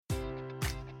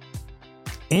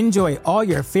Enjoy all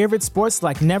your favorite sports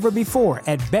like never before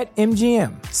at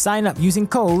BetMGM. Sign up using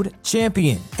code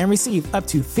CHAMPION and receive up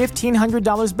to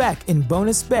 $1,500 back in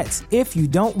bonus bets if you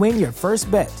don't win your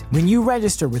first bet. When you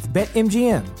register with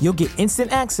BetMGM, you'll get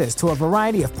instant access to a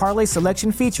variety of parlay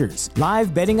selection features,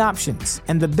 live betting options,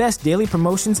 and the best daily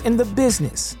promotions in the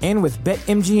business. And with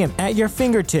BetMGM at your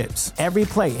fingertips, every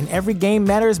play and every game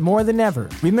matters more than ever.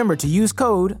 Remember to use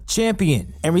code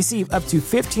CHAMPION and receive up to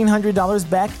 $1,500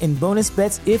 back in bonus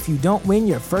bets if you don't win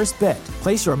your first bet.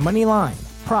 Place your money line,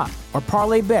 prop, or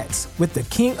parlay bets with the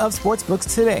king of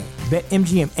sportsbooks today.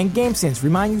 BetMGM and GameSense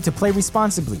remind you to play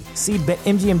responsibly. See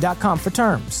BetMGM.com for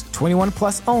terms. 21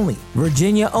 plus only.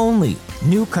 Virginia only.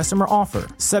 New customer offer.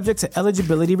 Subject to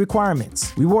eligibility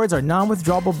requirements. Rewards are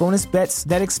non-withdrawable bonus bets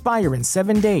that expire in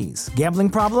 7 days. Gambling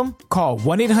problem? Call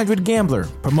 1-800-GAMBLER.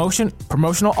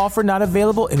 Promotional offer not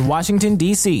available in Washington,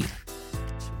 D.C.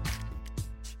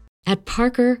 At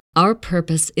Parker, our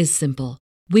purpose is simple.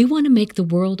 We want to make the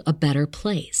world a better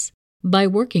place by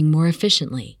working more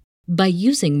efficiently, by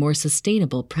using more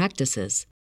sustainable practices,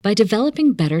 by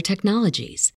developing better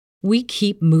technologies. We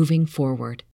keep moving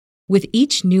forward. With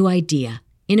each new idea,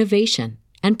 innovation,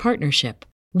 and partnership,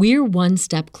 we're one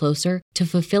step closer to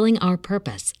fulfilling our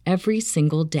purpose every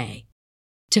single day.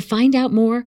 To find out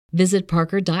more, visit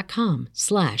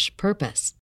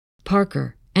parker.com/purpose.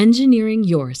 Parker, engineering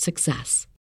your success.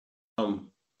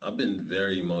 I've been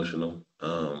very emotional.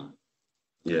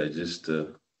 Just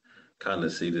to kind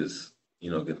of see this,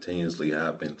 continuously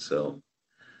happen. So,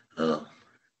 I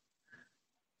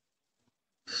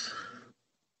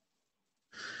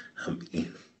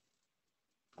mean,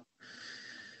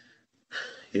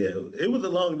 yeah, it was a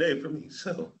long day for me.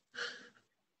 So,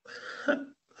 I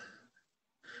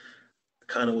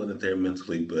kind of wasn't there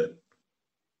mentally, but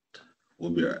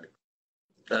we'll be all right.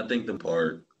 I think the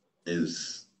part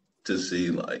is to see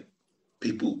like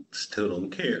people still don't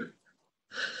care,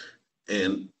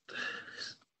 and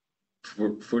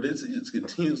for this to just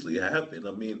continuously happen,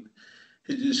 I mean,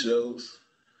 it just shows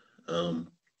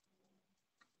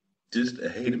just the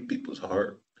hate in people's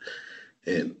heart,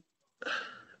 and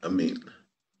I mean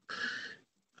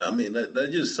that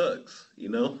just sucks,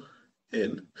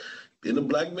 and being a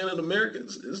black man in America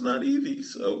it's not easy.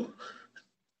 So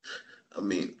I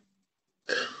mean,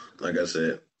 like I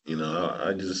said,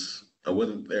 I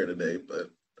wasn't there today, but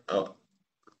I'll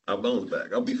bounce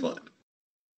back. I'll be fine.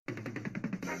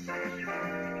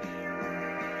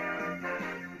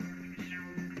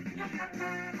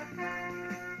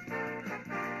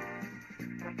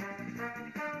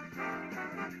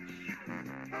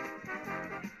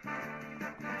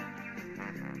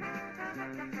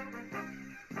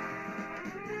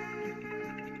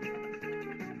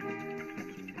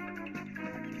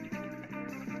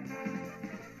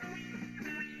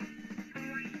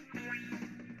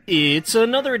 It's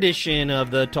another edition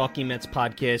of the Talking Mets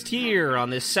podcast here on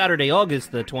this Saturday,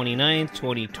 August the 29th,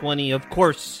 2020. Of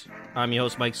course, I'm your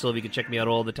host, Mike Silva. You can check me out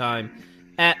all the time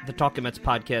at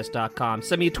thetalkingmetspodcast.com.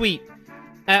 Send me a tweet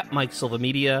at Mike Silva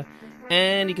Media,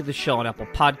 and you get the show on Apple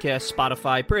Podcasts,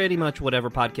 Spotify, pretty much whatever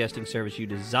podcasting service you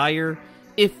desire.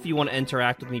 If you want to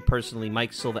interact with me personally,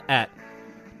 Mike Silva at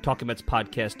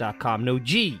talkingmetspodcast.com. No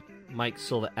G, Mike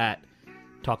Silva at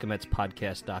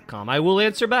talkingmetspodcast.com. I will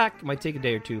answer back. It might take a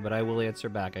day or two, but I will answer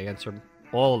back. I answer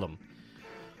all of them.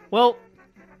 Well,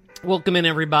 welcome in,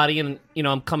 everybody. And,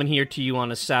 I'm coming here to you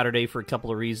on a Saturday for a couple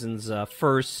of reasons.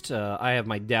 First, I have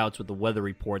my doubts with the weather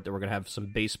report that we're going to have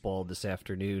some baseball this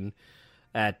afternoon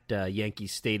at Yankee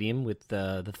Stadium with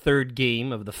the third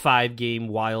game of the 5-game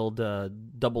wild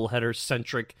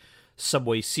doubleheader-centric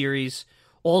Subway Series.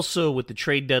 Also, with the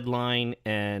trade deadline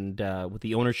and with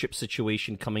the ownership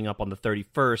situation coming up on the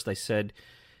 31st, I said,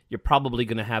 you're probably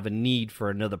going to have a need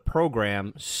for another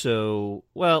program. So,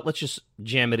 let's just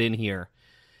jam it in here.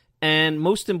 And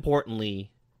most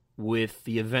importantly, with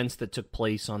the events that took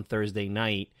place on Thursday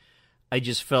night, I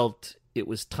just felt it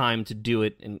was time to do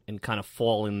it and kind of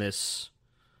fall in this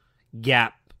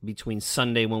gap between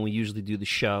Sunday, when we usually do the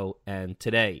show, and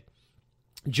today.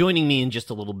 Joining me in just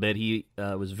a little bit, he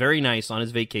was very nice on his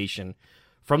vacation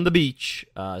from the beach.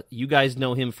 You guys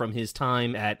know him from his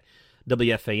time at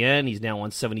WFAN. He's now on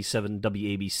 77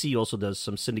 WABC. Also does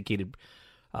some syndicated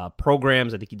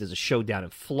programs. I think he does a show down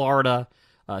in Florida.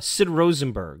 Sid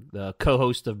Rosenberg, the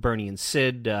co-host of Bernie and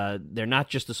Sid. They're not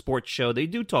just a sports show. They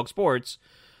do talk sports,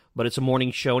 but it's a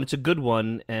morning show, and it's a good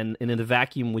one. And in the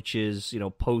vacuum, which is,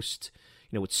 post,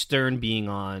 with Stern being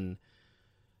on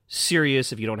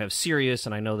Sirius, if you don't have Sirius,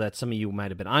 and I know that some of you might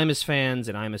have been Imus fans,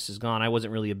 and Imus is gone. I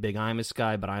wasn't really a big Imus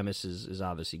guy, but Imus is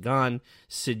obviously gone.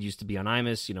 Sid used to be on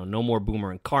Imus. No more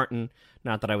Boomer and Carton.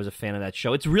 Not that I was a fan of that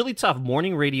show. It's really tough.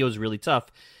 Morning radio is really tough,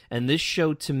 and this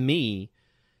show, to me,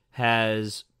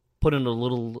 has put in a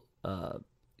little,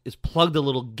 is plugged a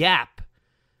little gap,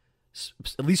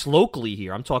 at least locally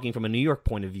here. I'm talking from a New York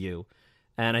point of view,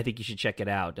 and I think you should check it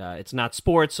out. It's not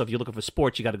sports, so if you're looking for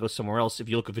sports, you got to go somewhere else. If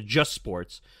you're looking for just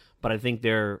sports, but I think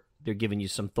they're giving you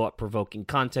some thought-provoking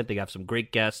content. They have some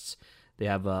great guests. They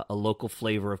have a local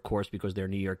flavor, of course, because they're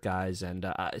New York guys, and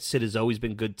Sid has always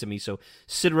been good to me. So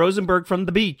Sid Rosenberg from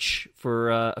the beach for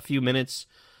a few minutes,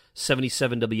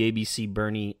 77 WABC,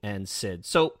 Bernie and Sid.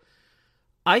 So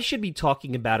I should be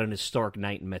talking about an historic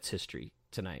night in Mets history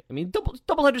tonight. I mean,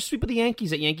 doubleheader sweep of the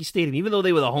Yankees at Yankee Stadium, even though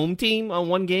they were the home team on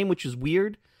one game, which is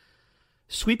weird.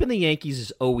 Sweeping the Yankees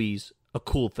is always a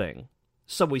cool thing.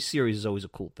 Subway Series is always a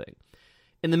cool thing.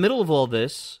 In the middle of all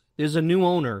this, there's a new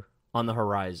owner on the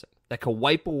horizon that could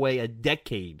wipe away a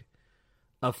decade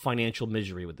of financial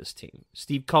misery with this team.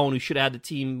 Steve Cohen, who should have had the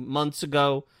team months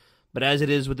ago, but as it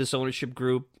is with this ownership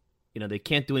group, they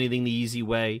can't do anything the easy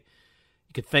way.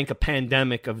 You could thank a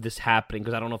pandemic of this happening,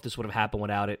 because I don't know if this would have happened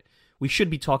without it. We should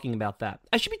be talking about that.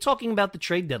 I should be talking about the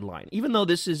trade deadline, even though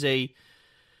this is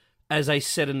as I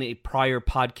said in the prior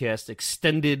podcast,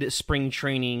 extended spring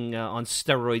training on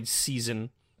steroids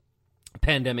season,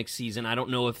 pandemic season. I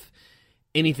don't know if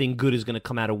anything good is going to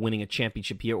come out of winning a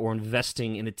championship here or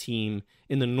investing in a team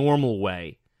in the normal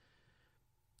way.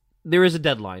 There is a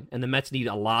deadline, and the Mets need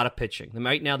a lot of pitching.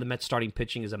 Right now, the Mets starting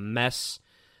pitching is a mess.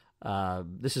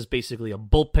 This is basically a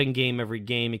bullpen game every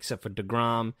game except for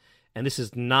DeGrom, and this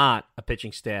is not a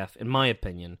pitching staff, in my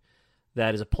opinion,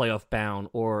 that is a playoff bound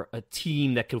or a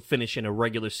team that could finish in a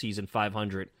regular season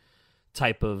 500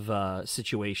 type of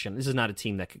situation. This is not a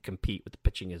team that could compete with the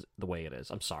pitching is the way it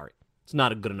is. I'm sorry. It's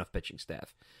not a good enough pitching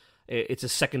staff. It's a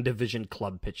second division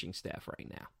club pitching staff right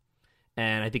now.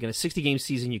 And I think in a 60-game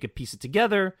season, you could piece it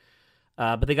together,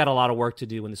 but they got a lot of work to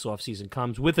do when this offseason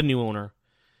comes with a new owner.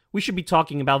 We should be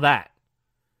talking about that.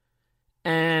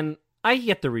 And I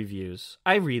get the reviews.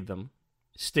 I read them.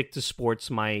 Stick to sports,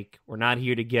 Mike. We're not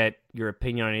here to get your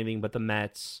opinion on anything but the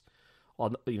Mets.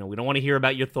 We don't want to hear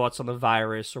about your thoughts on the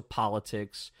virus or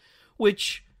politics,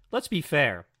 which, let's be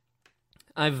fair,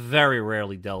 I've very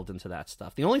rarely delved into that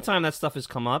stuff. The only time that stuff has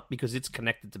come up, because it's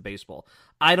connected to baseball,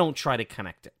 I don't try to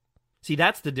connect it. See,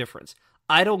 that's the difference.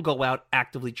 I don't go out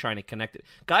actively trying to connect it.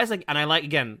 Guys like, and I like,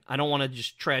 again, I don't want to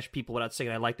just trash people without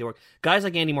saying I like their work. Guys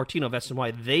like Andy Martino of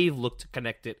SNY, they've looked to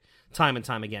connect it time and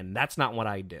time again. That's not what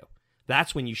I do.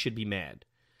 That's when you should be mad.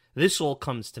 This all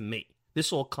comes to me.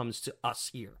 This all comes to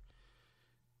us here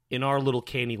in our little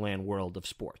Candyland world of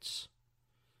sports.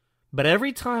 But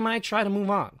every time I try to move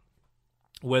on,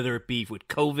 whether it be with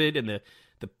COVID and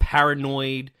the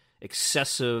paranoid,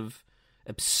 excessive,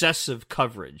 obsessive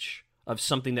coverage of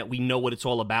something that we know what it's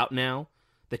all about now,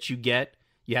 that you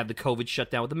have the COVID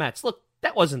shutdown with the Mets. Look,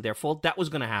 that wasn't their fault. That was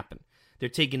going to happen. They're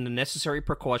taking the necessary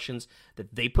precautions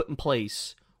that they put in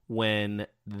place when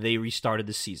they restarted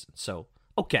the season. So,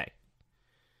 okay.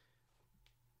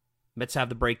 Mets have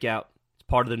the breakout. It's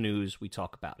part of the news. We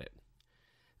talk about it.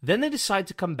 Then they decide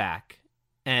to come back,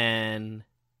 and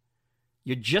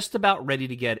you're just about ready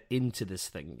to get into this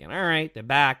thing again. All right, they're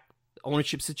back. The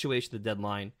ownership situation, the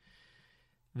deadline.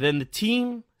 Then the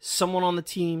team, someone on the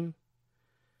team,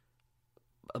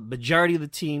 a majority of the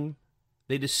team,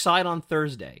 they decide on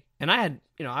Thursday. And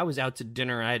I was out to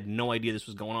dinner. I had no idea this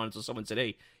was going on until someone said,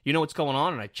 hey, you know what's going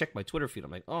on? And I checked my Twitter feed.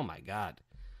 I'm like, oh my God.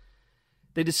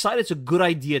 They decide it's a good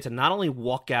idea to not only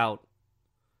walk out,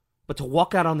 but to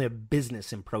walk out on their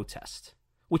business and protest,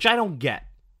 which I don't get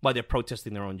why they're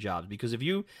protesting their own jobs. Because if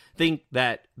you think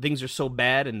that things are so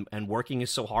bad and working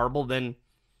is so horrible, then,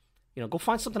 go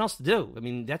find something else to do. I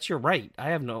mean, that's your right.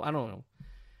 I don't know.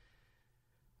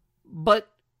 But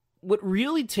what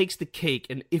really takes the cake,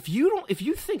 and if you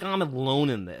think I'm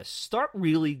alone in this, start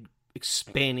really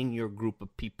expanding your group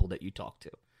of people that you talk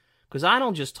to. Because I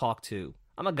don't just talk to,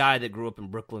 I'm a guy that grew up in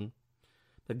Brooklyn,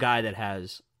 the guy that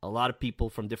has a lot of people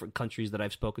from different countries that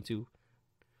I've spoken to,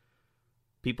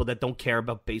 people that don't care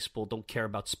about baseball, don't care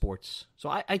about sports. So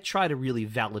I try to really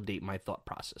validate my thought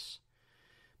process.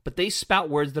 But they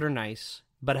spout words that are nice,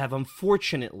 but have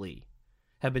unfortunately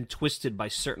been twisted by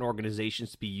certain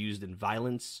organizations to be used in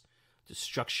violence,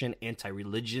 destruction,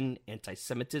 anti-religion,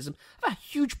 anti-Semitism. I have a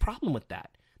huge problem with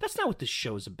that. That's not what this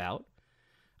show's about.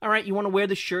 All right, you want to wear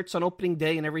the shirts on opening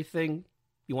day and everything.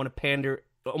 You want to pander.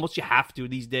 Almost you have to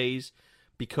these days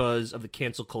because of the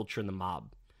cancel culture and the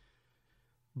mob.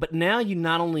 But now you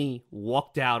not only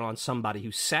walked out on somebody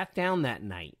who sat down that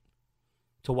night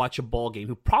to watch a ball game,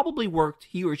 who probably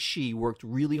he or she worked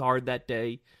really hard that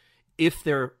day, if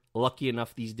they're lucky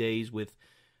enough these days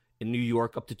in New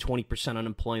York up to 20%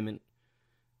 unemployment,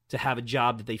 to have a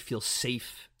job that they feel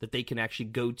safe, that they can actually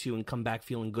go to and come back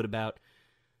feeling good about.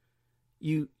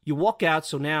 You walk out,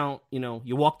 so now,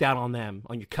 you walked out on them,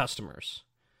 on your customers.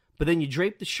 But then you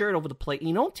drape the shirt over the plate, and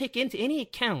you don't take into any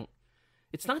account.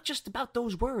 It's not just about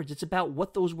those words. It's about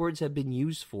what those words have been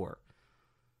used for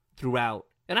throughout.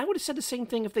 And I would have said the same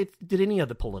thing if they did any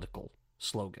other political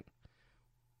slogan,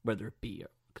 whether it be a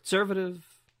conservative,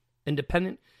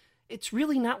 independent. It's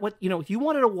really not what, if you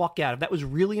wanted to walk out, if that was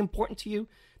really important to you,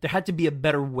 there had to be a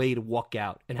better way to walk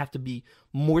out and have to be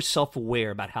more self-aware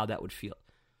about how that would feel.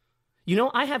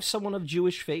 I have someone of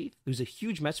Jewish faith who's a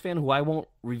huge Mets fan, who I won't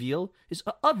reveal, is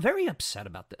very upset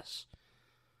about this.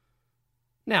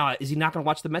 Now, is he not going to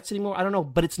watch the Mets anymore? I don't know,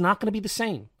 but it's not going to be the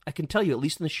same. I can tell you, at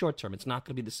least in the short term, it's not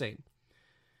going to be the same.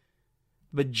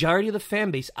 The majority of the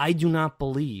fan base, I do not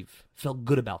believe, felt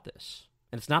good about this.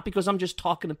 And it's not because I'm just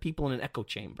talking to people in an echo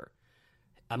chamber.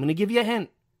 I'm going to give you a hint.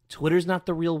 Twitter's not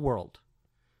the real world.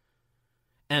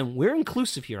 And we're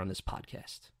inclusive here on this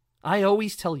podcast. I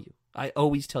always tell you,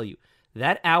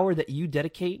 that hour that you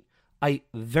dedicate, I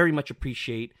very much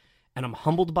appreciate, and I'm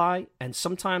humbled by, and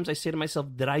sometimes I say to myself,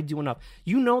 did I do enough?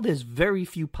 There's very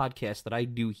few podcasts that I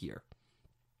do here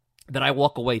that I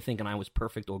walk away thinking I was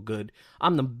perfect or good.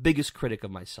 I'm the biggest critic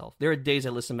of myself. There are days I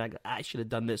listen back, I should have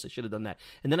done this, I should have done that.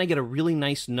 And then I get a really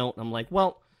nice note, and I'm like,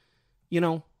 well,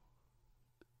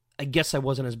 I guess I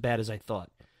wasn't as bad as I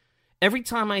thought. Every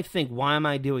time I think, why am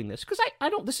I doing this? Because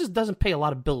doesn't pay a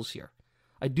lot of bills here.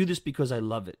 I do this because I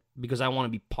love it, because I want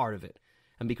to be part of it,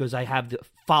 and because I have the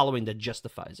following that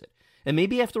justifies it. And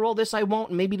maybe after all this I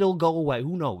won't, maybe it'll go away.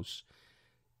 Who knows?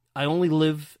 I only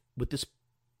live with this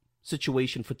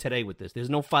situation for today with this. There's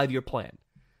no 5-year plan.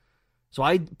 So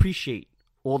I appreciate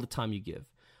all the time you give.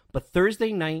 But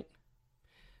Thursday night,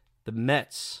 the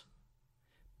Mets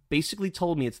basically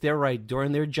told me it's their right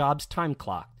during their job's time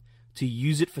clock to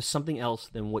use it for something else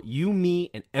than what you, me,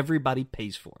 and everybody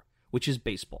pays for, which is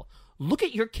baseball. Look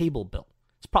at your cable bill.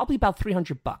 It's probably about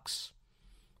 $300,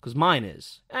 because mine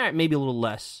is. All right, maybe a little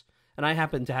less. And I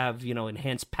happen to have,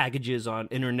 enhanced packages on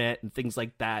internet and things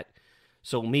like that.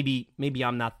 So maybe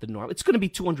I'm not the norm. It's going to be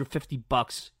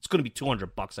 $250. It's going to be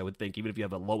 $200, I would think, even if you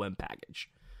have a low-end package.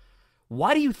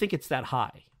 Why do you think it's that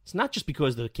high? It's not just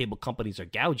because the cable companies are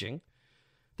gouging.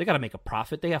 They got to make a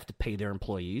profit. They have to pay their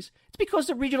employees. It's because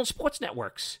the regional sports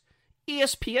networks.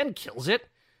 ESPN kills it.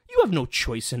 You have no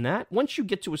choice in that. Once you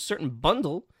get to a certain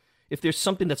bundle, if there's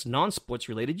something that's non-sports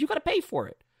related, you got to pay for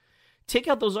it. Take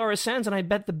out those RSNs, and I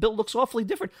bet the bill looks awfully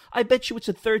different. I bet you it's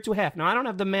a third to a half. Now, I don't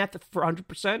have the math for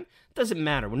 100%. It doesn't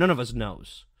matter. None of us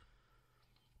knows.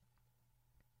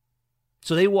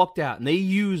 So they walked out, and they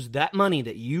used that money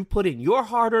that you put in, your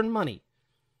hard-earned money,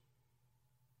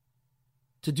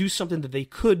 to do something that they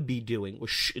could be doing, or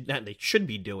they should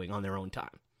be doing on their own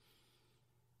time.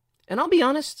 And I'll be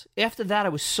honest, after that, I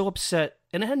was so upset,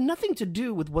 and it had nothing to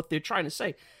do with what they're trying to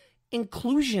say.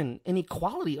 Inclusion and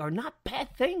equality are not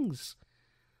bad things.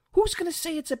 Who's going to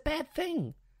say it's a bad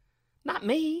thing? Not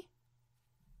me.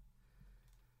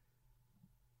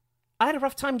 I had a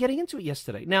rough time getting into it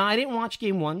yesterday. Now, I didn't watch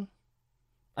Game 1.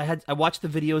 I watched the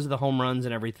videos of the home runs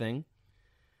and everything.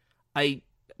 I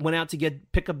went out to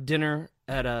pick up dinner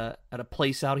at a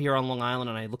place out here on Long Island,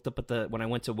 and I looked up when I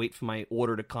went to wait for my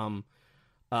order to come,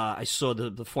 I saw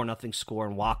the 4-0 score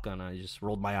in Waka, and I just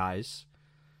rolled my eyes.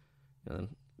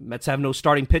 Mets have no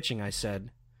starting pitching, I said.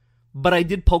 But I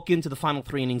did poke into the final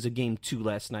 3 innings of Game 2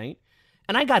 last night,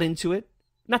 and I got into it.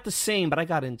 Not the same, but I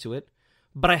got into it.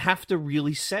 But I have to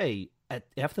really say,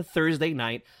 after Thursday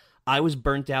night, I was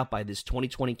burnt out by this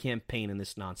 2020 campaign and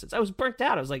this nonsense. I was burnt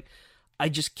out. I was like, I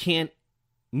just can't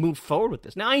move forward with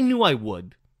this. Now, I knew I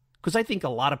would, because I think a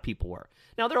lot of people were.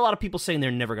 Now, there are a lot of people saying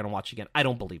they're never going to watch again. I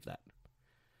don't believe that.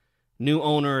 New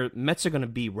owner, Mets are going to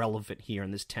be relevant here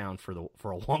in this town for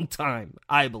a long time,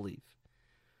 I believe.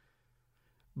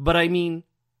 But I mean,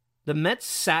 the Mets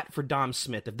sat for Dom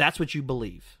Smith, if that's what you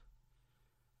believe.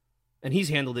 And he's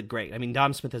handled it great. I mean,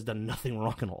 Dom Smith has done nothing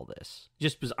wrong in all this.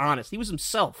 Just was honest. He was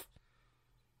himself.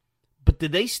 But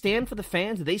did they stand for the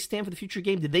fans? Did they stand for the future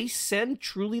game? Did they send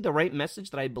truly the right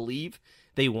message that I believe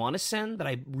they want to send, that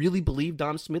I really believe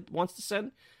Dom Smith wants to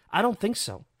send? I don't think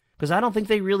so. Because I don't think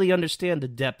they really understand the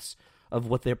depths of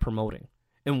what they're promoting.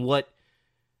 And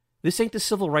this ain't the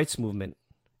civil rights movement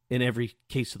in every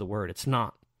case of the word. It's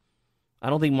not. I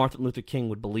don't think Martin Luther King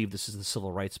would believe this is the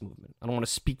civil rights movement. I don't want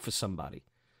to speak for somebody.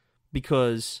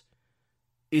 Because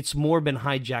it's more been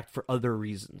hijacked for other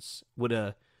reasons. With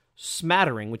a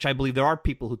smattering, which I believe there are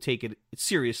people who take it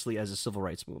seriously as a civil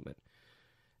rights movement.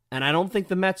 And I don't think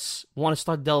the Mets want to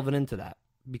start delving into that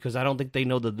because I don't think they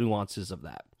know the nuances of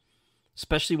that.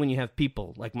 Especially when you have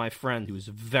people like my friend who's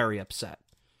very upset.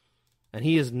 And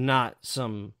he is not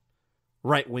some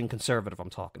right-wing conservative I'm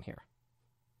talking here.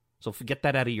 So get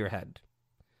that out of your head.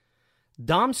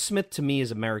 Dom Smith, to me,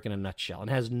 is American in a nutshell and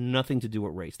has nothing to do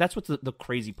with race. That's what's the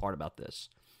crazy part about this.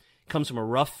 He comes from a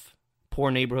rough,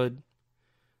 poor neighborhood.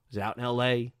 He's out in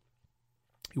L.A.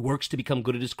 He works to become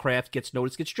good at his craft, gets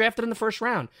noticed, gets drafted in the first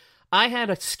round. I had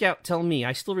a scout tell me,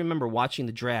 I still remember watching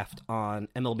the draft on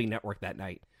MLB Network that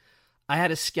night. I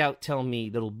had a scout tell me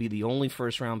that it'll be the only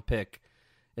first-round pick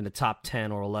in the top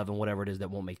 10 or 11, whatever it is, that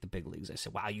won't make the big leagues. I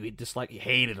said, wow, you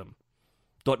hated him.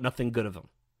 Thought nothing good of him.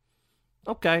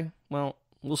 Okay, well,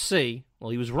 we'll see. Well,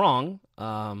 he was wrong.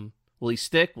 Will he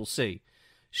stick? We'll see.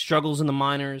 Struggles in the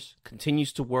minors,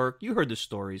 continues to work. You heard the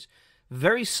stories.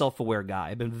 Very self-aware guy.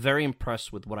 I've been very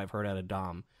impressed with what I've heard out of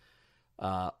Dom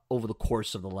over the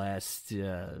course of the last,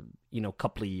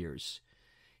 couple of years.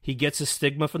 He gets a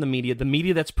stigma from the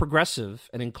media that's progressive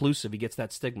and inclusive. He gets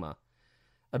that stigma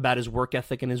about his work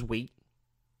ethic and his weight.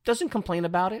 Doesn't complain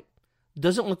about it.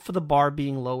 Doesn't look for the bar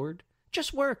being lowered.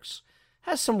 Just works.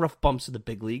 Has some rough bumps in the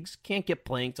big leagues. Can't get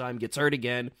playing time. Gets hurt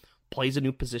again. Plays a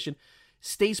new position.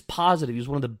 Stays positive. He was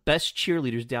one of the best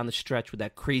cheerleaders down the stretch with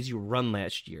that crazy run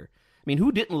last year. I mean,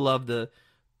 who didn't love the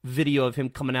video of him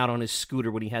coming out on his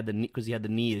scooter when he had the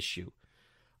knee issue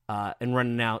and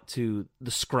running out to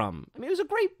the scrum? I mean, it was a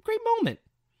great moment.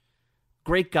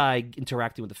 Great guy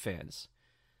interacting with the fans.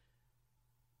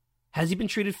 Has he been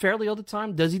treated fairly all the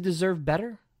time? Does he deserve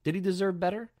better? Did he deserve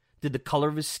better? Did the color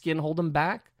of his skin hold him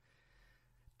back?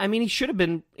 I mean, he should have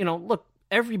been, look,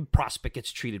 every prospect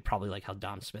gets treated probably like how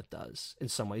Dom Smith does in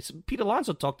some ways. Pete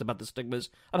Alonso talked about the stigmas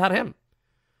about him.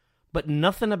 But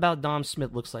nothing about Dom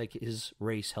Smith looks like his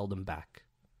race held him back.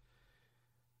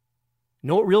 You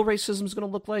know what real racism is going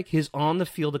to look like? His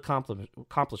on-the-field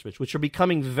accomplishments, which are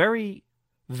becoming very,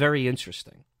 very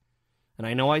interesting. And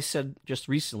I know I said just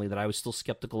recently that I was still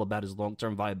skeptical about his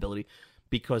long-term viability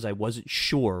because I wasn't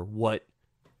sure what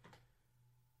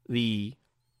the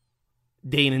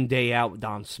day in and day out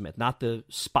Dom Smith, not the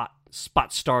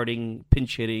spot starting,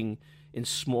 pinch hitting in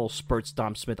small spurts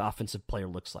Dom Smith offensive player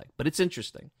looks like. But it's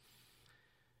interesting.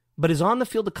 But his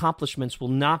on-the-field accomplishments will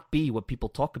not be what people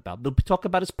talk about. They'll talk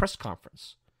about his press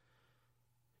conference.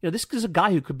 This is a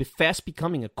guy who could be fast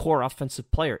becoming a core offensive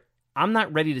player. I'm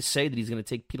not ready to say that he's going to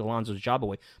take Pete Alonso's job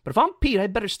away. But if I'm Pete, I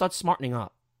better start smartening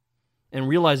up and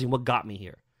realizing what got me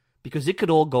here. Because it could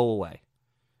all go away.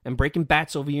 And breaking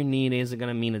bats over your knee isn't going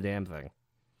to mean a damn thing.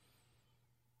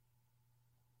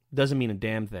 Doesn't mean a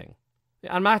damn thing.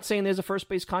 I'm not saying there's a first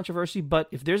base controversy, but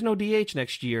if there's no DH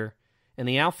next year, and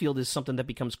the outfield is something that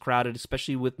becomes crowded,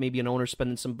 especially with maybe an owner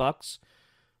spending some bucks,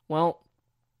 well,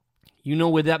 you know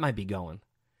where that might be going.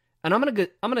 And I'm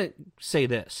gonna say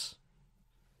this.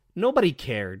 Nobody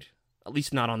cared, at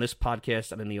least not on this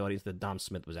podcast and in the audience, that Dom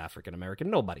Smith was African American.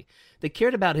 Nobody. They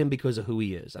cared about him because of who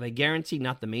he is. And I guarantee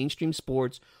not the mainstream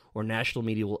sports or national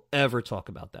media will ever talk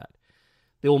about that.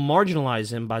 They will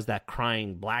marginalize him as that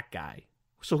crying black guy.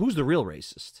 So who's the real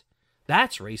racist?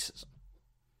 That's racism.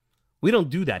 We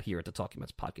don't do that here at the Talking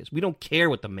Mets podcast. We don't care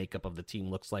what the makeup of the team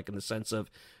looks like in the sense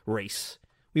of race.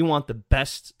 We want the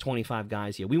best 25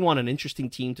 guys here. We want an interesting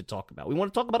team to talk about. We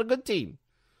want to talk about a good team.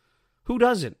 Who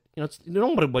doesn't?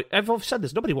 Nobody. I've said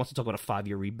this. Nobody wants to talk about a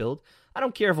 5-year rebuild. I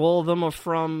don't care if all of them are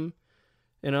from,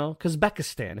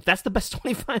 Kazakhstan. If that's the best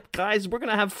 25 guys, we're going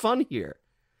to have fun here.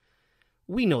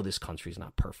 We know this country's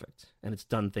not perfect, and it's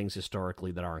done things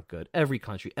historically that aren't good. Every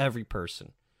country, every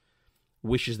person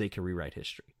wishes they could rewrite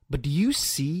history. But do you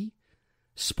see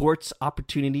sports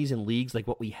opportunities in leagues like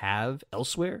what we have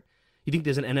elsewhere? You think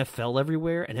there's an NFL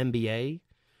everywhere, an NBA,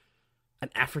 an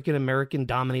African-American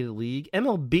dominated league?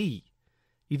 MLB,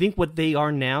 you think what they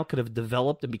are now could have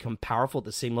developed and become powerful at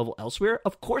the same level elsewhere?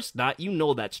 Of course not. You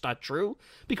know that's not true,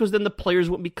 because then the players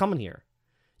wouldn't be coming here.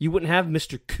 You wouldn't have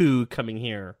Mr. Koo coming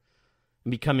here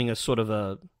and becoming a sort of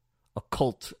a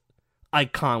cult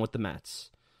icon with the Mets.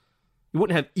 You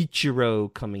wouldn't have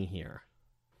Ichiro coming here.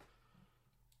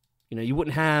 You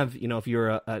wouldn't have, if you're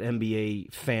an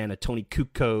NBA fan, a Tony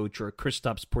Kukoc or a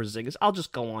Kristaps Porzingis. I'll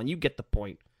just go on. You get the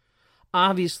point.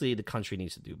 Obviously, the country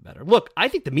needs to do better. Look, I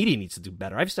think the media needs to do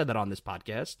better. I've said that on this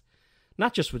podcast.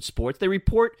 Not just with sports. They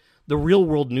report the real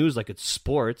world news like it's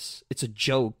sports. It's a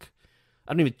joke.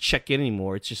 I don't even check in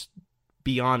anymore. It's just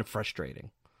beyond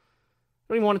frustrating.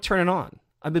 I don't even want to turn it on.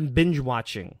 I've been binge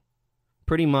watching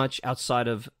pretty much outside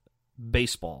of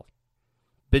baseball.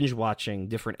 Binge watching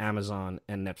different Amazon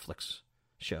and Netflix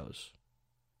shows.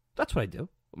 That's what I do.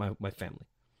 my family.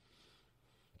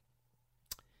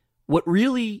 What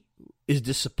really is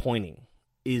disappointing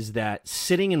is that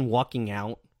sitting and walking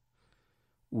out,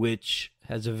 which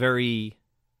has a very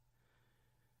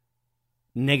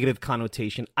negative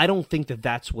connotation, I don't think that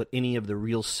that's what any of the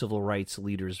real civil rights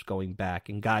leaders going back,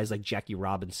 and guys like Jackie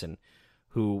Robinson,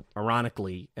 who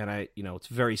ironically, and it's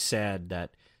very sad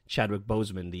that Chadwick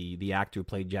Boseman, the actor who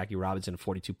played Jackie Robinson in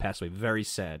 42, passed away. Very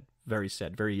sad,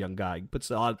 very young guy. He puts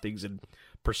a lot of things in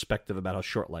perspective about how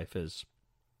short life is.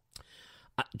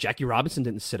 Jackie Robinson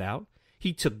didn't sit out.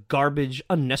 He took garbage,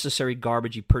 unnecessary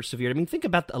garbage. He persevered. I mean, think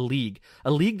about a league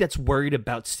that's worried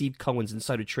about Steve Cohen's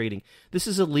insider trading. This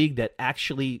is a league that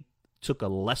actually took a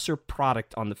lesser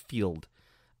product on the field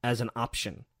as an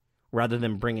option rather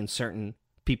than bringing certain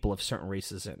people of certain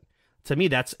races in. To me,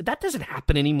 that doesn't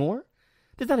happen anymore.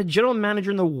 There's not a general manager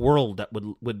in the world that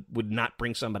would not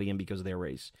bring somebody in because of their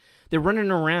race. They're running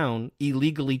around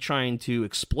illegally trying to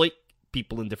exploit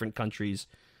people in different countries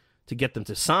to get them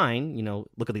to sign.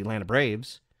 Look at the Atlanta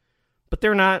Braves. But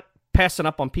they're not passing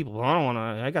up on people. Well, I don't want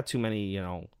to. I got too many,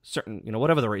 certain,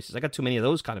 whatever the race is. I got too many of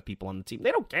those kind of people on the team.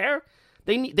 They don't care.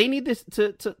 They need this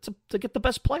to get the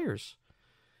best players.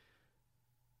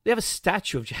 They have a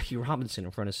statue of Jackie Robinson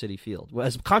in front of Citi Field. Well,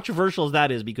 as controversial as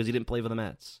that is because he didn't play for the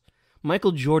Mets.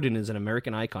 Michael Jordan is an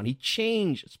American icon. He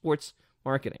changed sports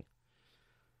marketing.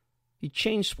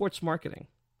 Even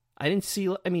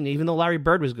though Larry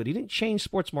Bird was good, he didn't change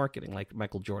sports marketing like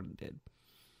Michael Jordan did.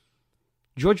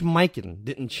 George Mikan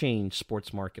didn't change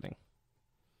sports marketing.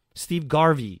 Steve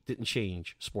Garvey didn't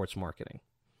change sports marketing.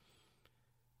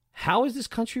 How is this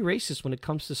country racist when it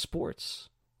comes to sports?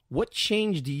 What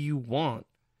change do you want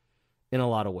in a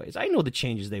lot of ways? I know the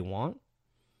changes they want.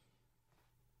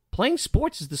 Playing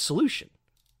sports is the solution.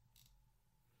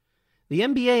 The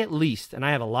NBA, at least, and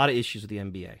I have a lot of issues with the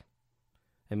NBA.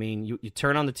 I mean, you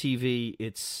turn on the TV,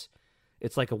 it's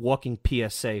like a walking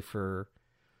PSA for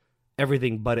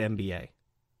everything but NBA.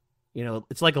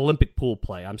 It's like Olympic pool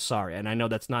play. I'm sorry. And I know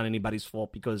that's not anybody's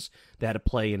fault because they had to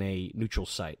play in a neutral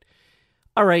site.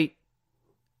 All right.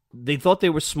 They thought they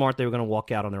were smart. They were going to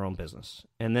walk out on their own business.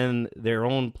 And then their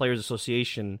own Players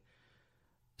Association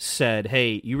said,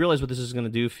 hey, you realize what this is going to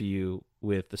do for you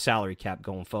with the salary cap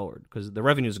going forward because the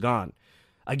revenue's gone.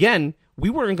 Again, we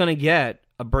weren't going to get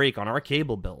a break on our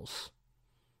cable bills.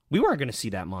 We weren't going to see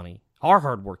that money, our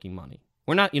hardworking money.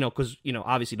 We're not, because,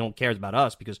 obviously no one cares about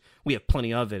us because we have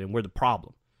plenty of it and we're the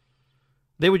problem.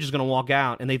 They were just going to walk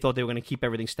out and they thought they were going to keep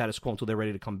everything status quo until they're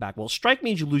ready to come back. Well, strike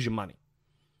means you lose your money.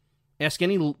 Ask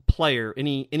any player,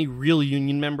 any real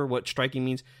union member what striking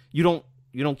means. You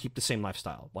don't keep the same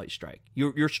lifestyle while you strike.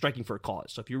 You're striking for a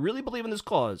cause. So if you really believe in this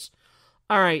cause,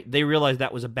 all right, they realize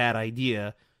that was a bad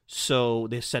idea, so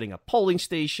they're setting up polling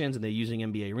stations and they're using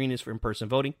NBA arenas for in-person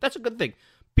voting. That's a good thing.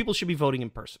 People should be voting in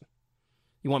person.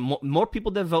 You want more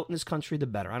people that vote in this country, the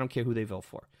better. I don't care who they vote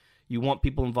for. You want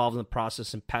people involved in the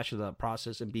process and passionate about the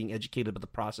process and being educated about the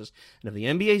process. And if the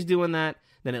NBA is doing that,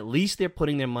 then at least they're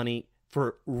putting their money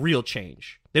for real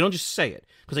change. They don't just say it.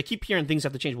 Because I keep hearing things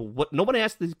have to change. Well, nobody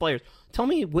asks these players, tell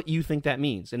me what you think that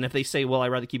means. And if they say, well,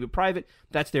 I'd rather keep it private,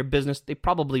 that's their business. They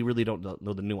probably really don't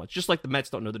know the nuance. Just like the Mets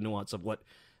don't know the nuance of what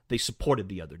they supported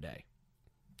the other day.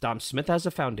 Dom Smith has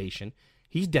a foundation.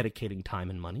 He's dedicating time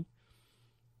and money.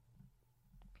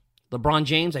 LeBron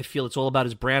James, I feel it's all about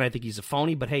his brand. I think he's a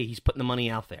phony, but hey, he's putting the money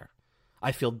out there.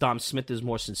 I feel Dom Smith is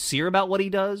more sincere about what he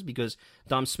does because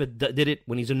Dom Smith did it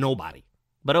when he's a nobody.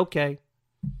 But okay,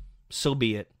 so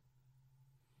be it.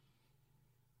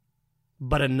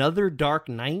 But another dark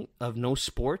night of no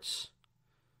sports?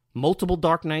 Multiple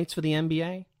dark nights for the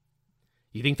NBA?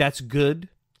 You think that's good,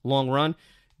 long run?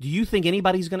 Do you think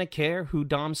anybody's going to care who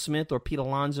Dom Smith or Pete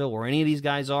Alonso or any of these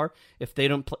guys are if they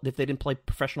didn't play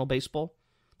professional baseball?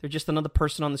 They're just another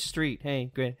person on the street. Hey,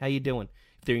 great, how you doing?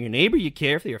 If they're your neighbor, you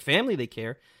care. If they're your family, they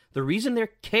care. The reason they're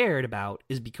cared about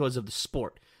is because of the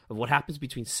sport, of what happens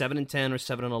between 7 and 10 or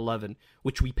 7 and 11,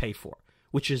 which we pay for,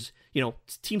 which is,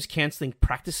 teams canceling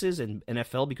practices in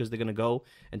NFL because they're going to go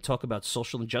and talk about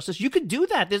social injustice. You could do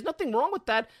that. There's nothing wrong with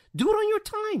that. Do it on your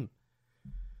time.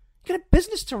 You got a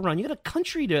business to run. You got a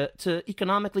country to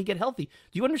economically get healthy.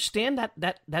 Do you understand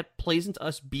that plays into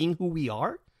us being who we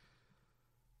are?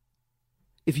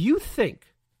 If you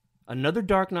think another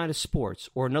dark night of sports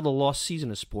or another lost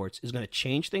season of sports is going to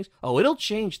change things, it'll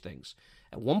change things.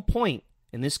 At one point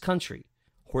in this country,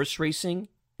 horse racing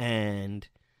and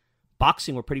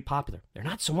boxing were pretty popular. They're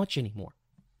not so much anymore.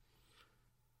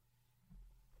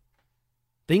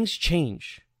 Things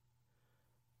change.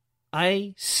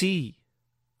 I see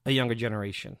a younger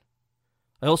generation.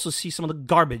 I also see some of the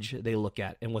garbage they look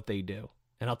at and what they do.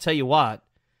 And I'll tell you what,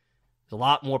 there's a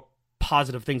lot more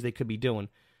positive things they could be doing.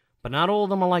 But not all of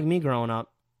them are like me growing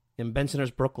up in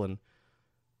Bensonhurst, Brooklyn,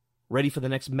 ready for the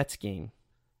next Mets game.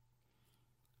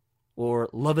 Or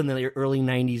loving the early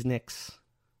 90s Knicks.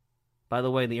 By the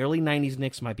way, the early 90s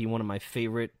Knicks might be one of my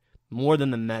favorite, more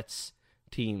than the Mets,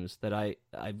 teams that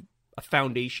a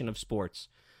foundation of sports.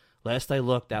 Last I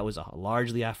looked, that was a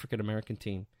largely African-American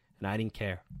team, and I didn't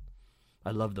care.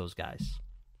 I love those guys.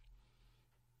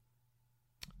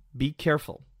 Be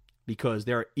careful, because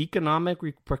there are economic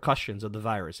repercussions of the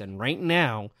virus, and right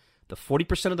now, the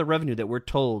 40% of the revenue that we're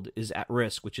told is at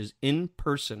risk, which is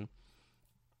in-person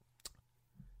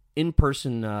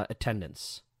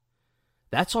attendance.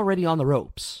 That's already on the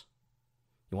ropes.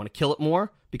 You want to kill it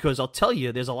more? Because I'll tell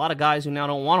you, there's a lot of guys who now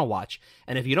don't want to watch.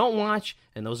 And if you don't watch,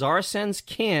 and those RSNs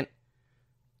can't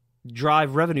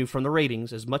drive revenue from the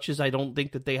ratings, as much as I don't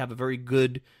think that they have a very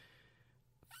good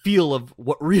feel of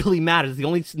what really matters, the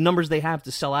only numbers they have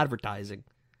to sell advertising,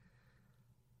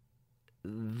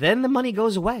 then the money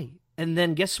goes away. And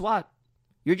then guess what?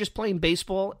 You're just playing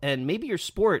baseball, and maybe your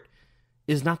sport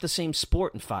is not the same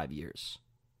sport in 5 years.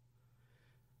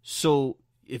 So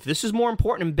if this is more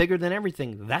important and bigger than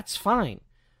everything, that's fine.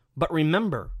 But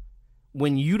remember,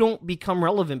 when you don't become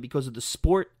relevant because of the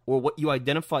sport or what you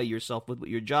identify yourself with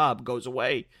your job goes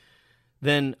away,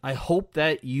 then I hope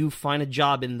that you find a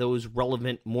job in those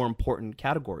relevant, more important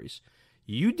categories.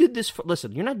 You did this for,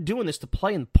 listen, you're not doing this to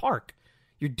play in the park.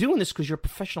 You're doing this because you're a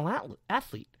professional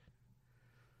athlete.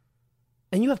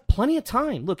 And you have plenty of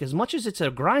time. Look, as much as it's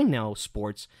a grind now,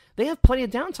 sports, they have plenty of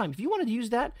downtime. If you wanted to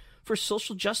use that for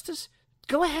social justice,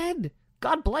 go ahead.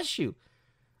 God bless you.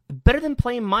 Better than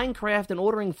playing Minecraft and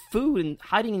ordering food and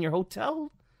hiding in your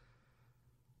hotel.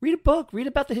 Read a book. Read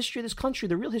about the history of this country,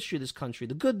 the real history of this country,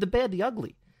 the good, the bad, the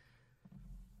ugly.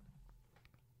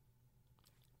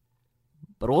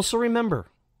 But also remember,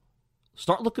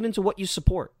 start looking into what you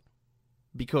support.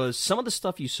 Because some of the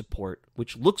stuff you support,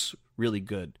 which looks really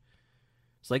good,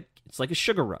 it's like a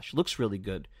sugar rush, looks really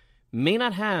good, may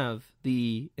not have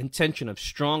the intention of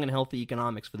strong and healthy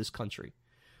economics for this country.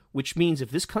 Which means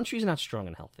if this country is not strong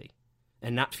and healthy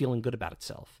and not feeling good about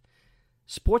itself,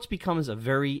 sports becomes a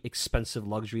very expensive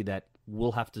luxury that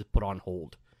we'll have to put on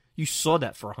hold. You saw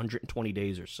that for 120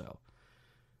 days or so.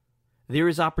 There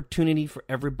is opportunity for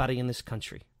everybody in this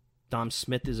country. Dom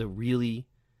Smith is a really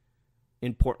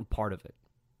important part of it.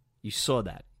 You saw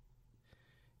that.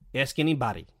 Ask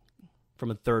anybody from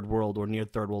a third world or near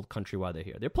third world country why they're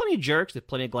here. There are plenty of jerks. There's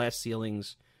plenty of glass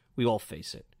ceilings. We all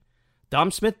face it.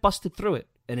 Dom Smith busted through it.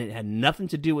 And it had nothing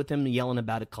to do with him yelling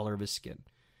about the color of his skin.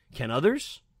 Can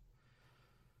others?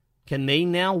 Can they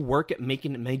now work at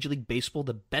making Major League Baseball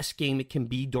the best game it can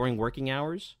be during working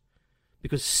hours?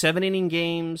 Because 7-inning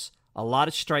games, a lot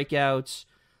of strikeouts,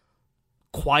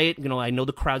 quiet. I know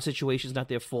the crowd situation is not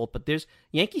their fault, but there's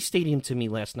Yankee Stadium to me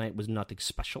last night was nothing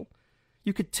special.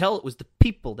 You could tell it was the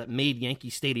people that made Yankee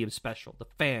Stadium special, the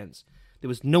fans. There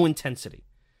was no intensity.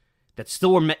 That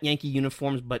still were Met Yankee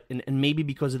uniforms, but and maybe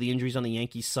because of the injuries on the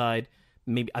Yankees side,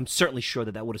 maybe I'm certainly sure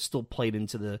that would have still played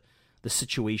into the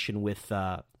situation with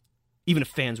even if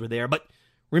fans were there. But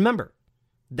remember,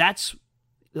 that's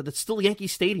still Yankee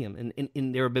Stadium,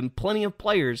 and there have been plenty of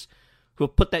players who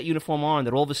have put that uniform on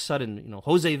that all of a sudden,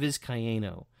 Jose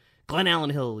Vizcaino, Glenn Allen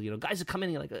Hill, guys that come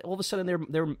in like all of a sudden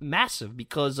they're massive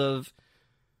because of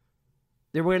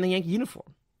they're wearing the Yankee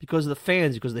uniform. Because of the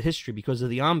fans, because of the history, because of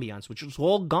the ambiance, which was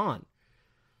all gone.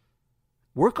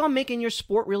 Work on making your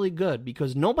sport really good,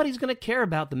 because nobody's going to care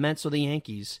about the Mets or the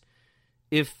Yankees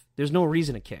if there's no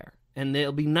reason to care. And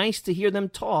it'll be nice to hear them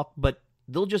talk, but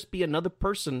they'll just be another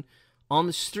person on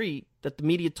the street that the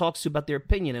media talks to about their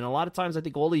opinion. And a lot of times I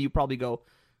think all of you probably go,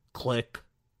 click.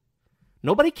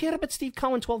 Nobody cared about Steve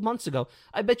Cohen 12 months ago.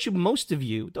 I bet you most of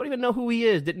you don't even know who he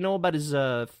is, didn't know about his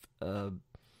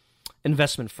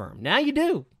investment firm. Now you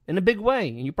do, in a big way,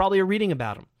 and you probably are reading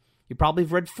about him. You probably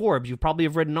have read Forbes. You probably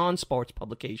have read non-sports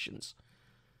publications.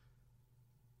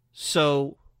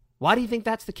 So why do you think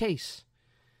that's the case?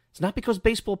 It's not because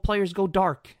baseball players go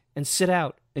dark and sit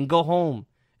out and go home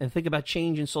and think about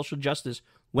change and social justice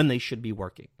when they should be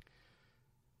working.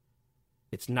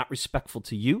 It's not respectful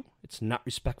to you. It's not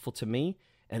respectful to me.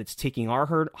 And it's taking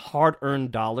our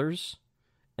hard-earned dollars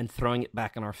and throwing it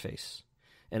back in our face.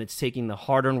 And it's taking the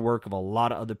hard-earned work of a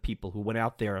lot of other people who went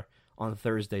out there on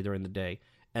Thursday during the day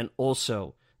and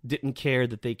also didn't care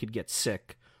that they could get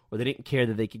sick, or they didn't care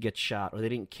that they could get shot, or they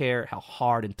didn't care how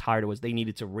hard and tired it was. They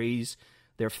needed to raise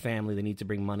their family. They need to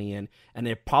bring money in. And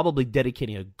they're probably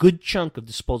dedicating a good chunk of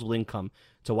disposable income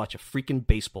to watch a freaking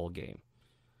baseball game.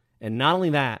 And not only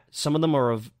that, some of them are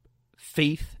of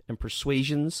faith and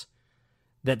persuasions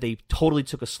that they totally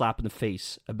took a slap in the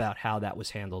face about how that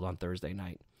was handled on Thursday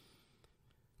night.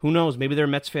 Who knows? Maybe they're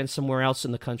Mets fans somewhere else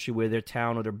in the country where their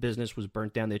town or their business was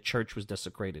burnt down, their church was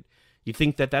desecrated. You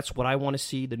think that that's what I want to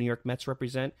see the New York Mets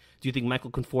represent? Do you think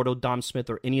Michael Conforto, Dom Smith,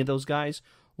 or any of those guys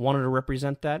wanted to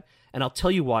represent that? And I'll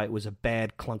tell you why it was a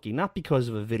bad clunky. Not because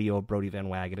of a video of Brody Van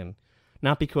Wagenen,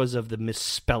 not because of the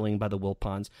misspelling by the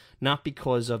Wilpons, not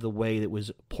because of the way it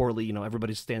was poorly,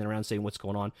 everybody's standing around saying what's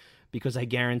going on, because I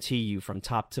guarantee you from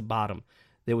top to bottom,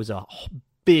 there was a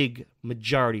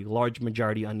large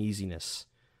majority uneasiness.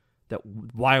 That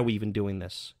why are we even doing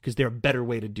this? Because there's a better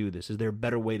way to do this. Is there a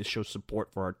better way to show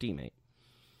support for our teammate?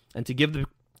 And to give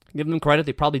them credit,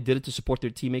 they probably did it to support their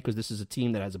teammate because this is a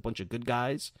team that has a bunch of good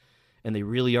guys, and they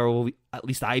really are, at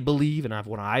least I believe, and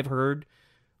what I've heard,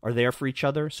 are there for each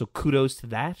other. So kudos to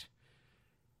that.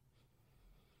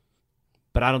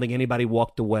 But I don't think anybody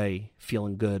walked away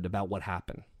feeling good about what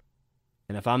happened.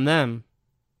 And if I'm them,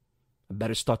 I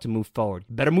better start to move forward.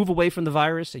 You better move away from the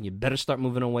virus, and you better start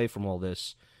moving away from all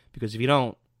this. Because if you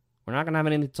don't, we're not going to have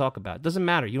anything to talk about. It doesn't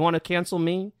matter. You want to cancel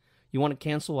me? You want to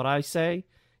cancel what I say?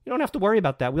 You don't have to worry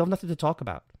about that. We have nothing to talk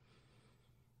about.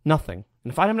 Nothing.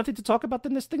 And if I have nothing to talk about,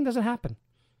 then this thing doesn't happen.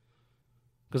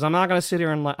 Because I'm not going to sit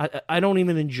here and I don't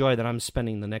even enjoy that I'm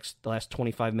spending the last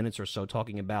 25 minutes or so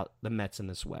talking about the Mets in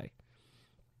this way.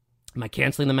 Am I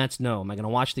canceling the Mets? No. Am I going to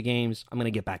watch the games? I'm going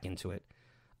to get back into it.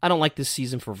 I don't like this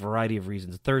season for a variety of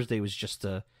reasons. Thursday was just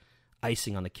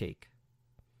icing on the cake.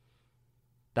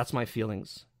 That's my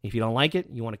feelings. If you don't like it,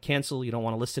 you want to cancel, you don't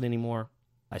want to listen anymore,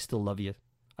 I still love you.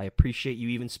 I appreciate you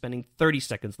even spending 30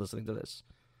 seconds listening to this.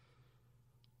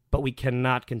 But we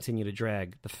cannot continue to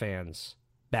drag the fans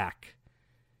back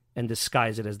and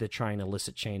disguise it as they're trying to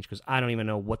elicit change, because I don't even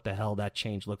know what the hell that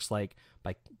change looks like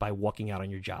by walking out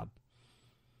on your job.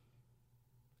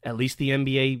 At least the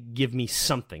NBA give me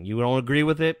something. You don't agree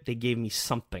with it? They gave me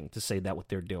something to say that what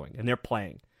they're doing, and they're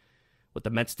playing. What the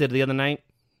Mets did the other night,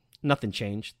 nothing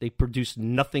changed. They produced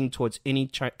nothing towards any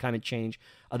kind of change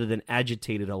other than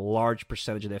agitated a large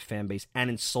percentage of their fan base and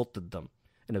insulted them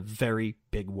in a very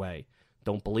big way.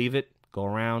 Don't believe it? Go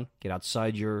around, get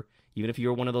outside even if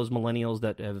you're one of those millennials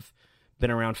that have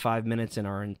been around 5 minutes and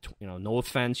are in, no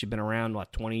offense, you've been around,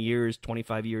 20 years,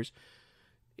 25 years.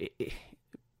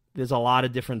 There's a lot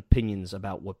of different opinions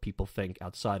about what people think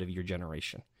outside of your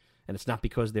generation. And it's not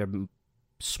because they're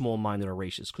small-minded or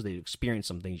racist, because they experience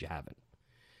some things you haven't.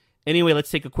 Anyway,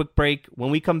 let's take a quick break. When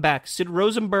we come back, Sid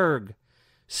Rosenberg,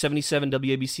 77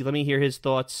 WABC. Let me hear his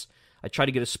thoughts. I tried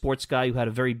to get a sports guy who had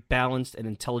a very balanced and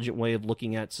intelligent way of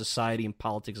looking at society and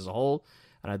politics as a whole,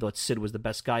 and I thought Sid was the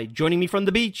best guy, joining me from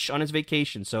the beach on his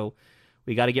vacation. So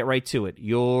we got to get right to it.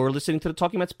 You're listening to the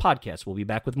Talking Mets podcast. We'll be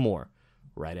back with more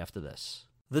right after this.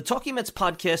 The Talking Mets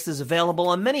podcast is available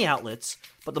on many outlets,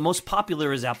 but the most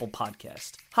popular is Apple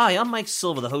Podcast. Hi, I'm Mike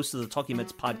Silva, the host of the Talking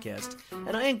Mets podcast,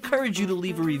 and I encourage you to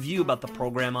leave a review about the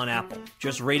program on Apple.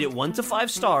 Just rate it 1 to 5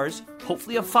 stars,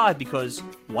 hopefully a 5 because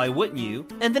why wouldn't you?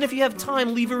 And then if you have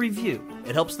time, leave a review.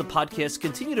 It helps the podcast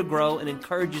continue to grow and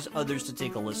encourages others to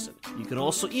take a listen. You can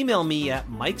also email me at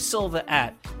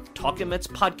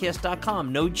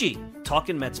MikeSilva@TalkingMetsPodcast.com. No G,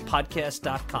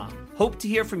 TalkingMetsPodcast.com. Hope to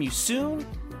hear from you soon,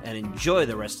 and enjoy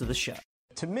the rest of the show.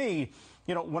 To me,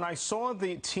 when I saw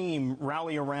the team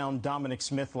rally around Dominic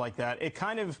Smith like that, it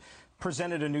kind of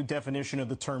presented a new definition of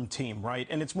the term team, right?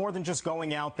 And it's more than just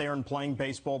going out there and playing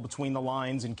baseball between the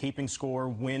lines and keeping score,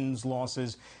 wins,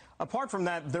 losses. Apart from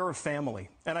that, they're a family.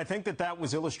 And I think that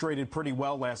was illustrated pretty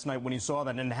well last night when you saw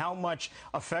that, and how much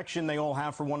affection they all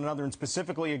have for one another, and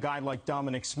specifically a guy like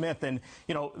Dominic Smith. And,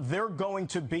 they're going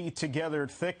to be together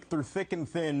through thick and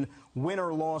thin, win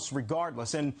or loss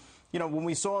regardless. And, when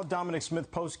we saw Dominic Smith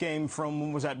post-game from,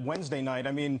 when was that, Wednesday night,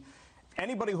 I mean,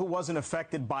 anybody who wasn't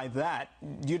affected by that,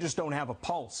 you just don't have a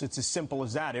pulse. It's as simple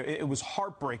as that. It was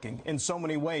heartbreaking in so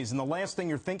many ways. And the last thing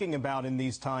you're thinking about in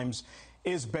these times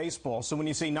is baseball. So when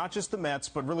you see not just the Mets,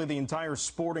 but really the entire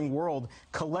sporting world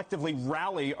collectively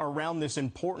rally around this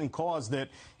important cause, that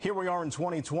here we are in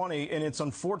 2020, and it's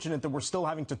unfortunate that we're still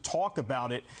having to talk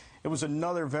about it. It was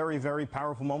another very, very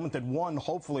powerful moment that,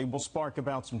 hopefully will spark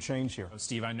about some change here.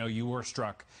 Steve, I know you were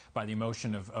struck by the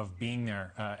emotion of being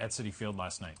there at Citi Field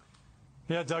last night.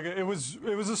 Yeah, Doug, it was a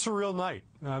surreal night.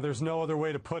 There's no other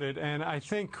way to put it. And I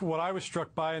think what I was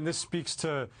struck by, and this speaks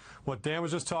to what Dan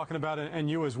was just talking about, and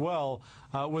you as well,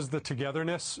 was the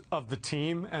togetherness of the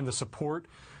team and the support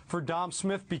for Dom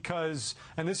Smith, because,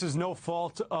 and this is no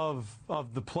fault of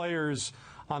the players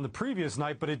on the previous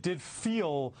night, but it did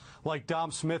feel like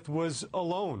Dom Smith was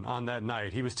alone on that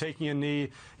night. He was taking a knee,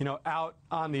 out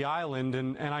on the island,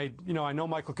 and I know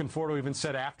Michael Conforto even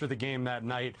said after the game that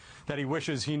night that he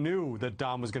wishes he knew that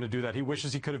Dom was going to do that. He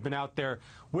wishes he could have been out there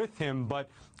with him, but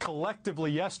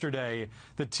collectively yesterday,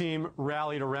 the team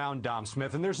rallied around Dom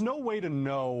Smith, and there's no way to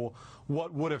know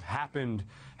what would have happened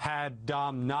had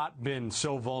Dom not been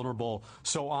so vulnerable,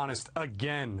 so honest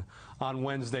again on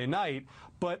Wednesday night.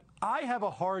 But I have a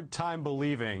hard time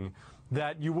believing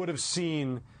that you would have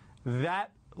seen that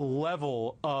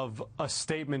level of a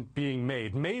statement being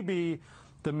made. Maybe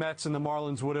the Mets and the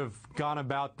Marlins would have gone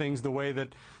about things the way that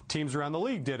teams around the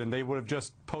league did, and they would have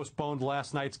just postponed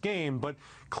last night's game. But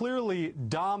clearly,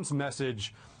 Dom's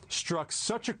message struck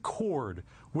such a chord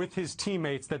with his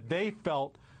teammates that they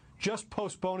felt just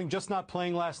postponing, just not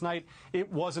playing last night,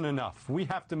 it wasn't enough. We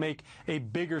have to make a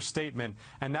bigger statement,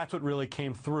 and that's what really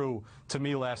came through to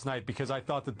me last night, because I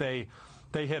thought that they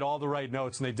hit all the right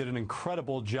notes and they did an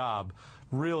incredible job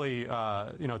really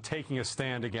taking a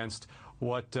stand against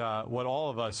what all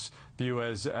of us view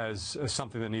as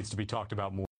something that needs to be talked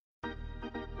about more.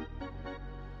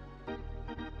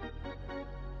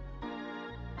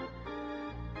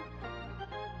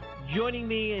 Joining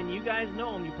me, and you guys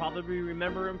know him, you probably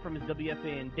remember him from his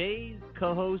WFAN days,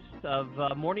 co-host of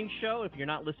Morning Show. If you're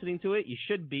not listening to it, you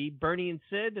should be. Bernie and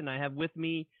Sid, and I have with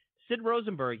me Sid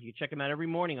Rosenberg. You can check him out every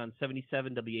morning on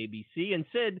 77 WABC. And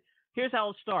Sid, here's how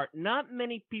I'll start. Not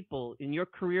many people in your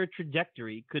career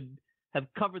trajectory could have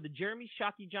covered the Jeremy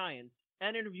Shockey Giants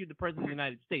and interviewed the President of the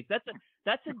United States. That's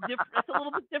a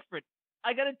little bit different.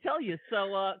 I got to tell you.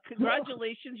 So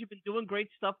congratulations. You've been doing great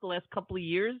stuff the last couple of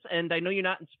years, and I know you're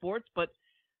not in sports, but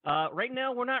right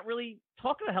now we're not really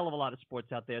talking a hell of a lot of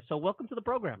sports out there. So welcome to the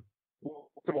program.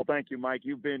 Well, thank you, Mike.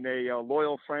 You've been a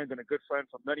loyal friend and a good friend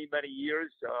for many, many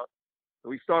years.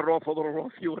 We started off a little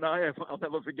rough, you and I. I'll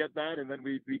never forget that, and then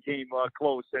we became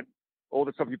close. And all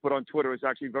the stuff you put on Twitter is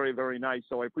actually very, very nice.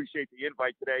 So I appreciate the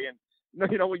invite today.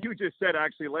 And what you just said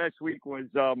actually last week was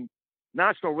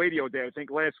National Radio Day, I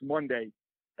think last Monday.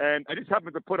 And I just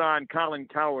happened to put on Colin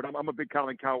Cowherd. I'm a big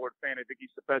Colin Cowherd fan. I think he's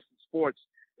the best in sports.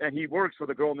 And he works with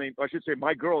a girl named, I should say,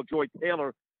 my girl, Joy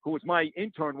Taylor, who was my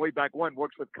intern way back when,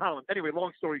 works with Colin. Anyway,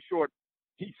 long story short,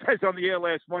 he says on the air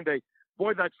last Monday,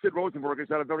 boy, that Sid Rosenberg has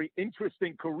had a very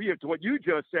interesting career to what you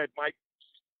just said, Mike.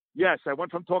 Yes, I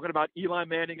went from talking about Eli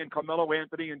Manning and Carmelo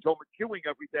Anthony and Joe McEwing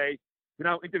every day to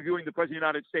now interviewing the President of the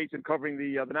United States and covering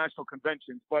the national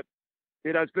conventions. But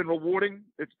it has been rewarding.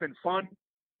 It's been fun.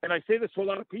 And I say this to a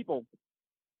lot of people.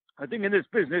 I think in this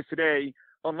business today,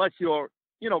 unless you're,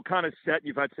 kind of set,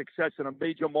 you've had success in a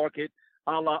major market,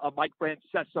 a la Mike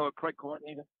Francesa or Craig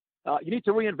Coordinator, you need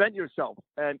to reinvent yourself.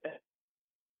 And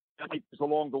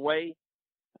along the way,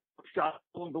 shot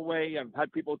along the way. I've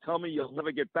had people tell me you'll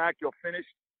never get back, you're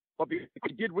finished. But I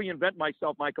did reinvent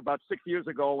myself, Mike, about 6 years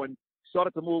ago and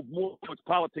started to move more towards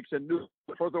politics and move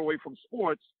further away from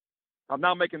sports. I'm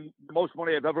now making the most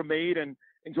money I've ever made and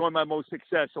enjoying my most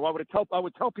success. So I would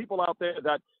tell people out there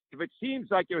that if it seems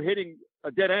like you're hitting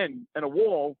a dead end and a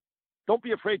wall, don't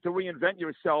be afraid to reinvent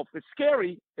yourself. It's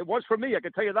scary. It was for me, I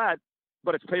can tell you that,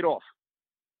 but it's paid off.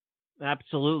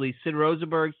 Absolutely. Sid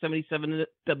Rosenberg, 77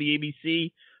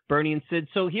 WABC, Bernie and Sid.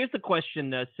 So here's the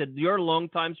question, Sid. You're a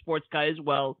longtime sports guy as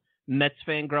well, Mets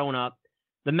fan growing up.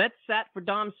 The Mets sat for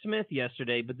Dom Smith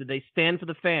yesterday, but did they stand for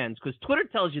the fans? Because Twitter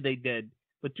tells you they did.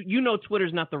 But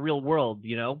Twitter's not the real world,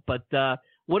 But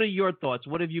what are your thoughts?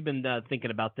 What have you been thinking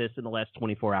about this in the last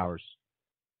 24 hours?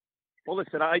 Well,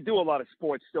 listen, I do a lot of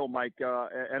sports still, Mike.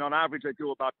 And on average, I do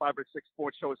about 5 or 6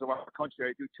 sports shows around the country.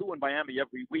 I do 2 in Miami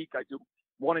every week. I do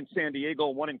 1 in San Diego,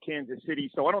 1 in Kansas City.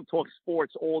 So I don't talk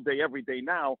sports all day, every day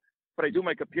now, but I do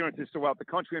make appearances throughout the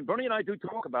country. And Bernie and I do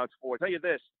talk about sports. I'll tell you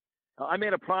this, I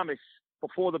made a promise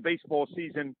before the baseball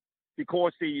season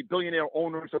because the billionaire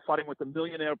owners are fighting with the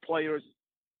millionaire players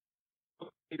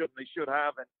they should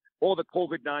have and all the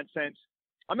COVID nonsense.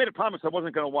 I made a promise I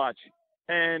wasn't going to watch,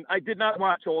 and I did not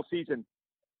watch all season.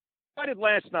 I did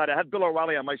last night. I had Bill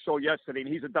O'Reilly on my show yesterday, and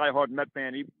he's a diehard Met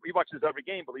fan. He watches every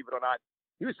game, believe it or not.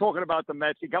 He was talking about the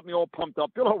Mets. He got me all pumped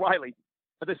up. Bill O'Reilly.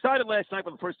 I decided last night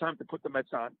for the first time to put the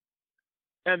Mets on.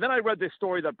 And then I read this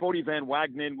story that Brodie Van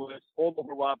Wagenen was all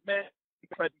over Rob Mann.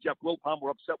 Fred and Jeff Wilpon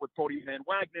were upset with Brodie Van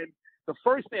Wagenen. The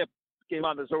first day of the game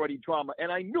on, there's already drama.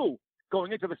 And I knew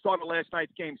going into the start of last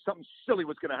night's game, something silly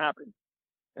was going to happen.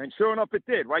 And sure enough, it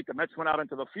did, right? The Mets went out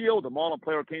into the field. The Marlin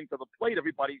player came to the plate.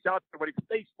 Everybody's out there ready for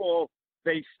baseball.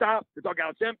 They stopped. The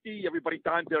dugout's empty. Everybody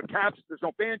donned their caps. There's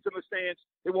no fans in the stands.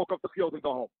 They walk up the field and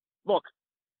go home. Look,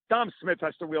 Dom Smith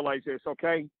has to realize this,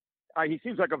 okay? He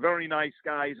seems like a very nice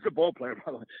guy. He's a good ball player,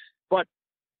 by the way. But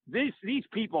these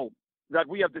people that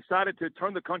we have decided to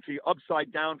turn the country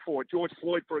upside down for, George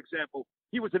Floyd, for example,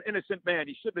 he was an innocent man.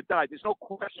 He shouldn't have died. There's no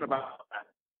question about that.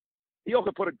 He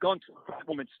also put a gun to a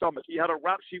woman's stomach. He had a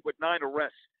rap sheet with 9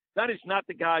 arrests. That is not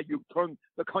the guy you turned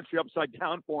the country upside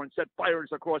down for and set fires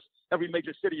across every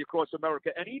major city across America.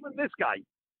 And even this guy,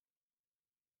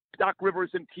 Doc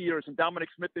Rivers in tears and Dominic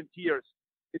Smith in tears.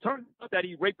 It turns out that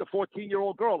he raped a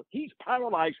 14-year-old girl. He's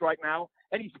paralyzed right now,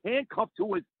 and he's handcuffed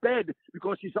to his bed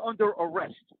because he's under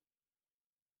arrest.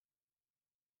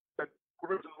 And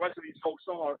the rest of these folks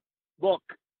are, look,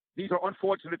 these are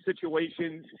unfortunate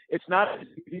situations. It's not as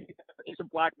easy. A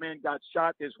black man got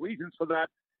shot. There's reasons for that.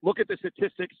 Look at the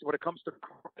statistics when it comes to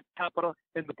per capita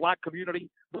in the black community.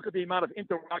 Look at the amount of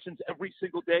interactions every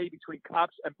single day between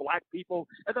cops and black people.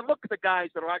 And then look at the guys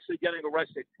that are actually getting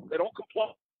arrested. They don't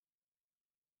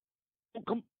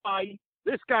comply.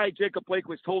 This guy, Jacob Blake,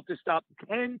 was told to stop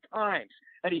 10 times,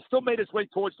 and he still made his way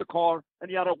towards the car,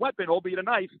 and he had a weapon, albeit a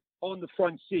knife, on the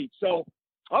front seat. So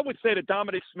I would say to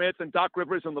Dominic Smith and Doc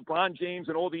Rivers and LeBron James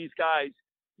and all these guys,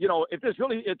 you know, if there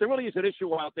really is an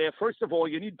issue out there, first of all,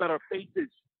 you need better faces.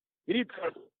 You need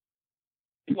better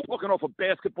people looking off a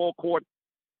basketball court.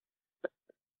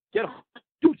 Do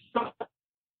something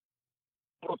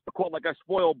off the court like a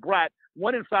spoiled brat,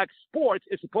 when in fact sports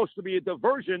is supposed to be a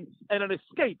diversion and an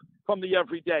escape from the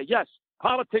everyday. Yes,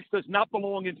 politics does not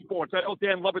belong in sports. I know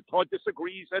Dan Le Batard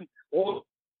disagrees and all.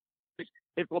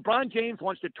 If LeBron James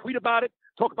wants to tweet about it,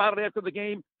 talk about it after the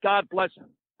game, God bless him.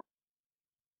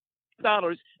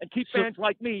 $1 and keep fans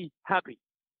like me happy.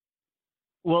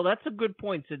 Well, that's a good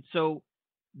point, Sid. So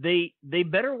they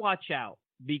better watch out,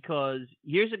 because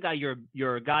here's a guy,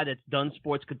 you're a guy that's done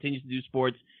sports, continues to do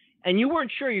sports, and you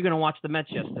weren't sure you're going to watch the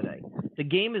Mets yesterday. The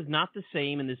game is not the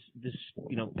same in this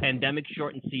pandemic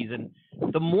shortened season.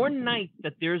 The more nights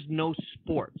that there's no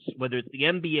sports, whether it's the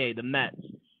NBA, the Mets,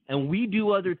 and we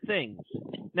do other things.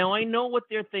 Now, I know what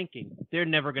they're thinking. They're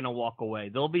never going to walk away.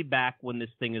 They'll be back when this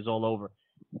thing is all over.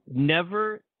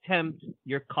 Never tempt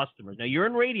your customers. Now, you're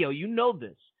in radio. You know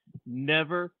this.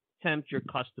 Never tempt your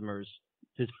customers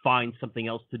to find something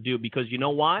else to do, because you know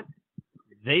what?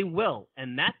 They will.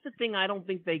 And that's the thing I don't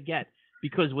think they get,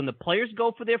 because when the players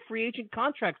go for their free agent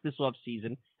contracts this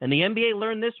offseason, and the NBA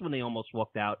learned this when they almost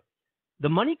walked out, the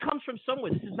money comes from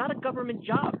somewhere. This is not a government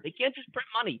job. They can't just print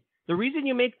money. The reason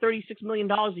you make $36 million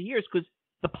a year is because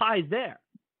the pie's there.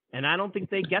 And I don't think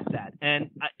they get that.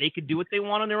 And they could do what they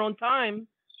want on their own time.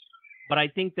 But I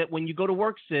think that when you go to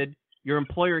work, Sid, your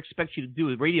employer expects you to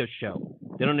do a radio show.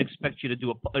 They don't expect you to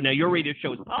do now your radio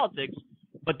show is politics,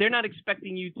 but they're not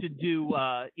expecting you to do,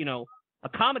 a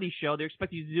comedy show. They're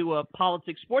expecting you to do a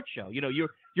politics sports show. You know,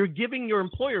 you're giving your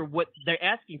employer what they're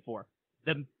asking for.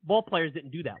 The ball players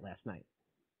didn't do that last night.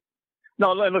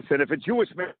 No, listen, if a Jewish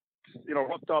man,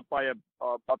 roughed up by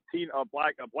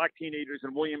black teenagers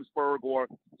in Williamsburg, or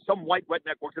some white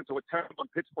redneck walks into a temple in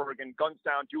Pittsburgh and guns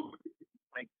down Jews,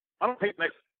 I don't take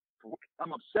next.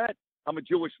 I'm upset. I'm a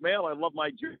Jewish male. I love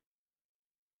my Jew.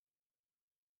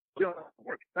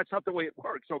 That's not the way it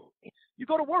works. So you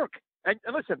go to work. And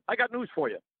listen, I got news for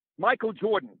you. Michael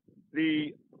Jordan,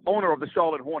 the owner of the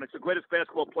Charlotte Hornets, the greatest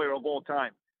basketball player of all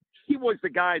time, he was the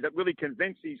guy that really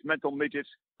convinced these mental midgets,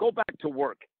 go back to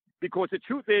work. Because the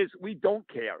truth is, we don't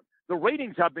care. The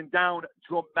ratings have been down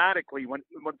dramatically. When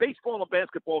baseball and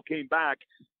basketball came back,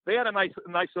 they had a nice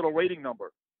little rating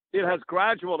number. It has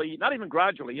gradually, not even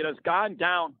gradually, it has gone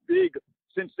down big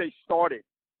since they started.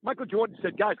 Michael Jordan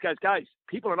said, guys,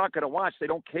 people are not going to watch. They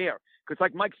don't care. Because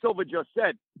like Mike Silva just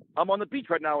said, I'm on the beach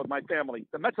right now with my family.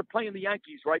 The Mets are playing the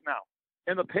Yankees right now.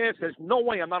 In the past, there's no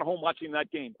way I'm not home watching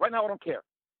that game. Right now, I don't care.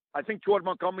 I think Jordan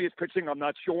Montgomery is pitching. I'm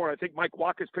not sure. I think Mike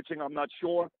Walker's pitching. I'm not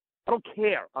sure. I don't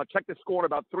care. I'll check the score in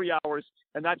about 3 hours,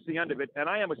 and that's the end of it. And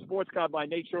I am a sports guy by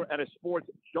nature and a sports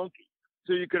junkie.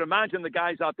 So you can imagine the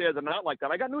guys out there that are not like that.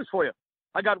 I got news for you.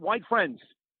 I got white friends.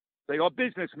 They are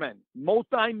businessmen,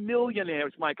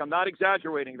 multi-millionaires, Mike. I'm not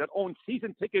exaggerating, that own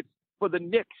season tickets for the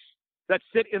Knicks, that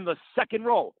sit in the second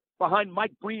row behind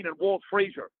Mike Breen and Walt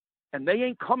Frazier. And they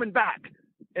ain't coming back.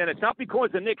 And it's not because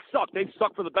the Knicks suck. They've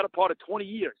sucked for the better part of 20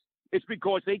 years. It's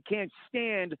because they can't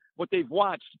stand what they've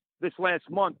watched this last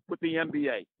month with the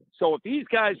NBA. So if these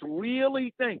guys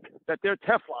really think that they're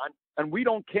Teflon and we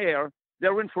don't care,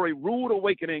 they're in for a rude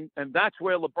awakening. And that's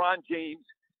where LeBron James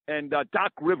and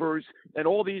Doc Rivers and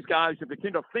all these guys who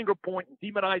begin to finger point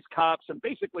and demonize cops and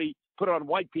basically put it on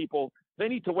white people, they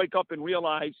need to wake up and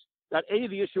realize that, A,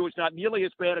 the issue is not nearly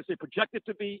as bad as they project it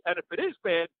to be. And if it is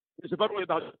bad, there's a better way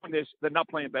about doing this than not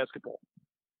playing basketball.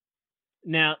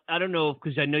 Now, I don't know,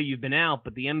 because I know you've been out,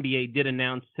 but the NBA did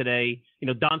announce today,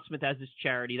 Don Smith has his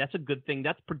charity. That's a good thing.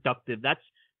 That's productive. That's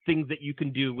things that you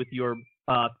can do with your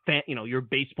your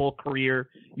baseball career,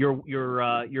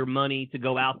 your money to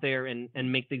go out there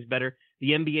and make things better.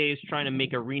 The NBA is trying to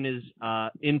make arenas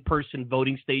in-person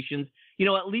voting stations.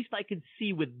 At least I could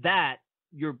see with that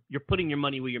you're putting your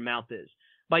money where your mouth is.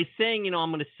 By saying,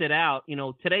 I'm going to sit out,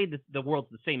 today the world's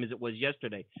the same as it was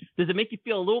yesterday. Does it make you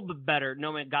feel a little bit better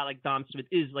knowing a guy like Dom Smith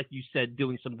is, like you said,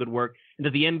 doing some good work? And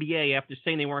that the NBA, after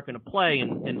saying they weren't going to play,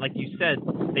 and like you said,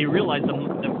 they realized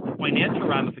the financial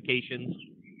ramifications,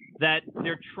 that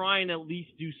they're trying to at least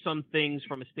do some things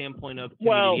from a standpoint of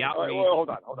community outreach, hold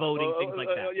on. voting, things like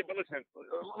that. Yeah, but listen,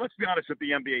 let's be honest with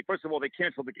the NBA. First of all, they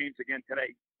canceled the games again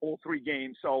today, all 3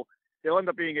 games. So they'll end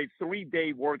up being a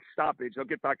 3-day work stoppage. They'll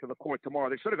get back to the court tomorrow.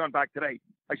 They should have gone back today.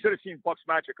 I should have seen Bucks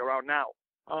Magic around now.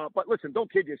 But listen,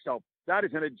 don't kid yourself. That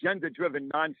is an agenda-driven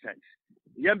nonsense.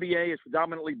 The NBA is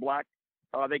predominantly black.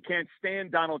 They can't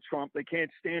stand Donald Trump. They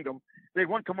can't stand him. They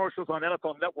run commercials on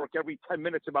NFL Network every 10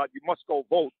 minutes about you must go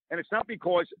vote. And it's not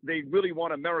because they really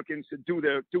want Americans to do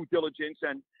their due diligence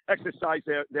and exercise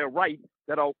their right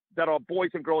that our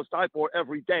boys and girls die for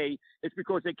every day. It's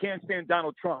because they can't stand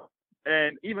Donald Trump.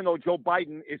 And even though Joe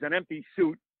Biden is an empty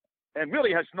suit and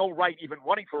really has no right even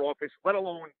running for office, let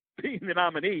alone being the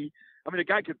nominee, I mean, the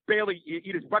guy could barely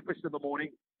eat his breakfast in the morning.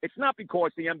 It's not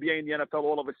because the NBA and the NFL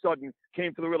all of a sudden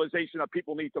came to the realization that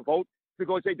people need to vote,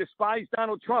 because they despise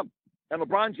Donald Trump. And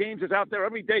LeBron James is out there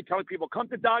every day telling people, come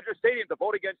to Dodger Stadium to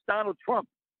vote against Donald Trump.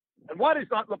 And why does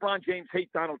not LeBron James hate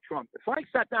Donald Trump? If I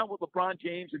sat down with LeBron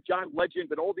James and John Legend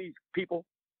and all these people,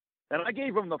 and I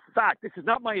gave them the fact, this is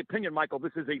not my opinion, Michael,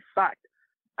 this is a fact.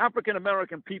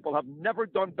 African-American people have never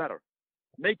done better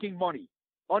making money,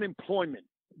 unemployment,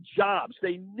 jobs.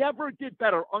 They never did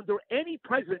better under any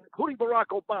president, including Barack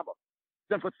Obama,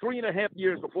 than for 3.5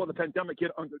 years before the pandemic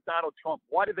hit under Donald Trump.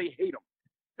 Why do they hate him?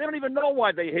 They don't even know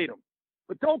why they hate him.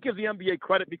 But don't give the NBA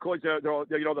credit because they're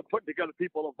putting together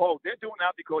people to vote. They're doing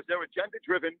that because they're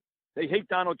agenda-driven. They hate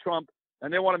Donald Trump,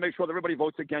 and they want to make sure that everybody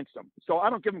votes against them. So I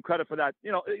don't give them credit for that.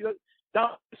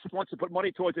 Donald wants to put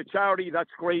money towards a charity.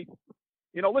 That's great.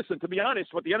 Listen, to be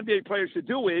honest, what the NBA players should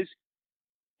do is,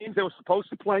 teams they were supposed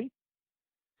to play,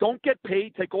 don't get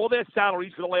paid, take all their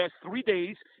salaries for the last 3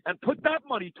 days, and put that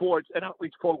money towards an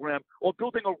outreach program or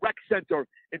building a rec center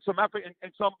in some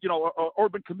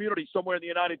urban community somewhere in the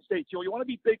United States. You want to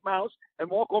be big mouths and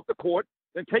walk off the court,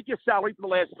 then take your salary for the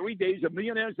last 3 days, you're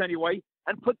millionaires anyway,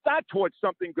 and put that towards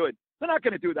something good. They're not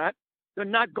going to do that. They're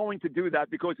not going to do that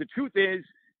because the truth is,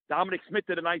 Dominic Smith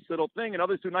did a nice little thing, and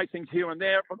others do nice things here and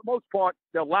there. For the most part,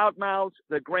 they're loudmouths,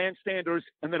 they're grandstanders,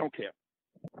 and they don't care.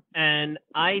 And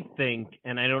I think,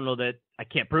 and I don't know that, I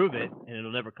can't prove it, and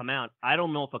it'll never come out, I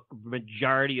don't know if a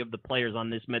majority of the players on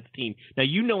this Mets team, now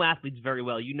you know athletes very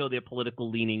well, you know their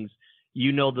political leanings,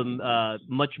 you know them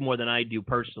much more than I do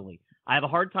personally. I have a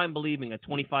hard time believing a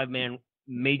 25-man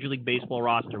Major League Baseball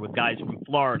roster with guys from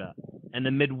Florida and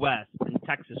the Midwest and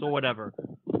Texas or whatever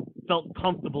felt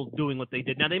comfortable doing what they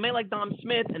did. Now, they may like Dom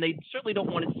Smith, and they certainly don't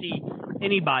want to see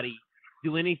anybody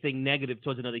do anything negative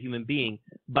towards another human being,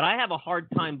 but I have a hard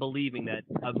time believing that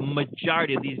a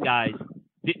majority of these guys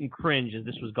didn't cringe as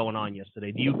this was going on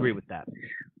yesterday. Do you agree with that?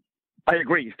 I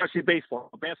agree, especially baseball.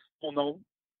 Basketball, no.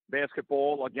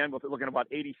 Basketball, again, we're looking at about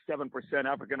 87%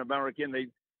 African-American. They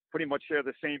pretty much share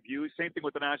the same views. Same thing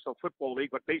with the National Football League.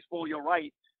 But baseball, you're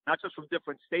right, not just from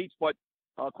different states, but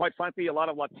quite frankly, a lot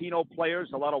of Latino players,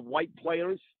 a lot of white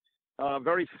players,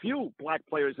 very few black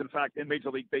players, in fact, in Major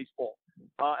League Baseball.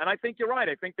 And I think you're right.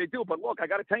 I think they do. But look, I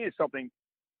got to tell you something.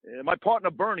 My partner,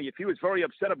 Bernie, if he was very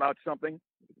upset about something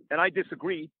and I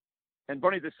disagreed, and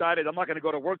Bernie decided I'm not going to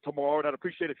go to work tomorrow, and I'd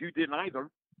appreciate if you didn't either,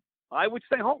 I would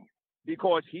stay home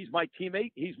because he's my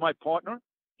teammate. He's my partner.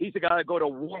 He's the guy I go to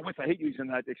war with. I hate using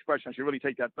that expression. I should really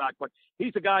take that back. But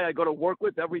he's the guy I go to work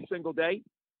with every single day.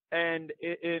 And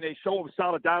in a show of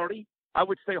solidarity, I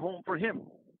would stay home for him.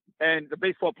 And the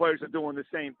baseball players are doing the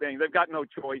same thing. They've got no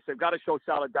choice. They've got to show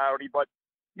solidarity. But,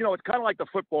 it's kind of like the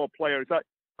football players.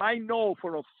 I know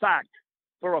for a fact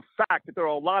that there are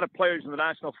a lot of players in the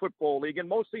National Football League, and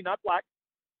mostly not black,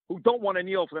 who don't want to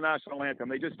kneel for the national anthem.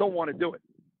 They just don't want to do it.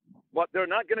 But they're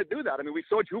not going to do that. I mean, we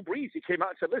saw Drew Brees. He came out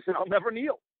and said, listen, I'll never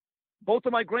kneel. Both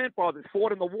of my grandfathers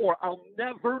fought in the war. I'll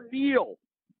never kneel.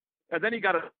 And then he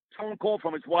got a phone call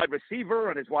from his wide receiver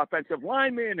and his offensive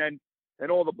lineman and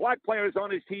all the black players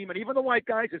on his team and even the white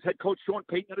guys, his head coach Sean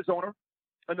Payton and his owner.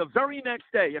 And the very next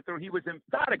day, after he was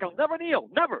emphatic, I'll never kneel,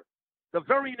 never. The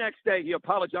very next day, he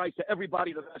apologized to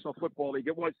everybody in the National Football League.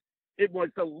 It was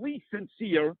the least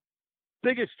sincere,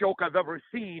 biggest joke I've ever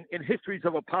seen in histories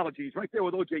of apologies, right there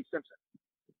with O.J. Simpson.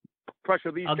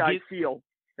 Pressure these guys feel,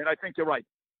 and I think you're right.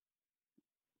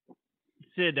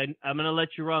 Sid, I'm going to let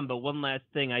you run, but one last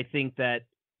thing. I think that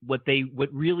what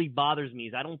really bothers me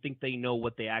is I don't think they know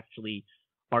what they actually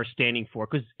are standing for,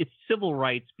 because it's civil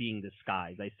rights being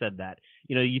disguised. I said that.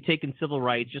 You take in civil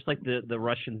rights, just like the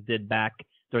Russians did back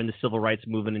during the civil rights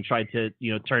movement and tried to,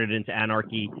 turn it into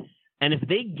anarchy. And if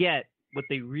they get what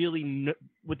they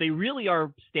really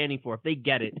are standing for, if they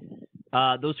get it,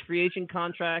 those free agent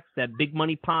contracts, that big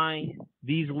money pie,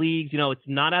 these leagues, it's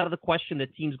not out of the question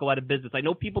that teams go out of business. I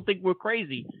know people think we're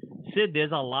crazy. Sid,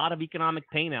 there's a lot of economic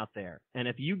pain out there. And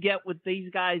if you get what these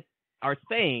guys are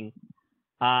saying,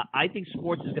 I think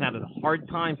sports is going to have a hard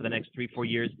time for the next 3-4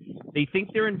 years. They think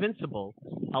they're invincible.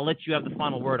 I'll let you have the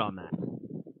final word on that.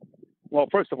 Well,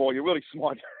 first of all, you're really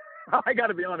smart. I got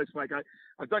to be honest, Mike.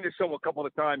 I've done your show a couple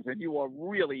of times, and you are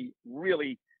really,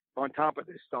 really on top of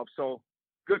this stuff. So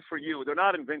good for you. They're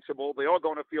not invincible. They are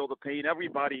going to feel the pain.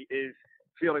 Everybody is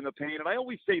feeling the pain. And I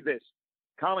always say this.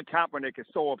 Colin Kaepernick is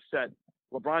so upset.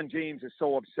 LeBron James is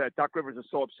so upset. Doc Rivers is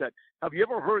so upset. Have you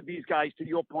ever heard these guys, to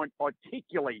your point,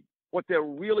 articulate what they're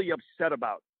really upset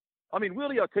about? I mean,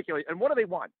 really articulate. And what do they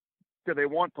want? Do they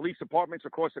want police departments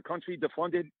across the country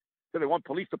defunded? Do they want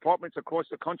police departments across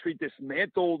the country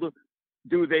dismantled? What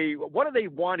do they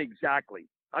want exactly?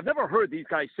 I've never heard these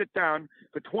guys sit down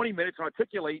for 20 minutes and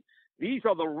articulate these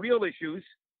are the real issues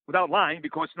without lying,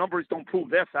 because numbers don't prove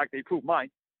their fact, they prove mine.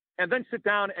 And then sit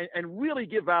down and really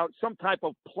give out some type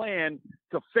of plan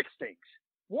to fix things.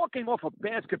 Walking off a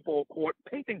basketball court,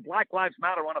 painting Black Lives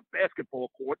Matter on a basketball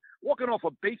court, walking off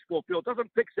a baseball field doesn't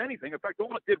fix anything. In fact,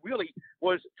 all it did really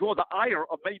was draw the ire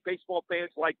of many baseball fans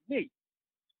like me.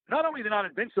 Not only are they not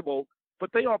invincible,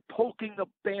 but they are poking the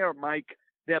bear, Mike.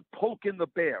 They're poking the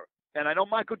bear. And I know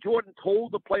Michael Jordan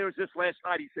told the players this last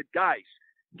night. He said, guys,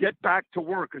 get back to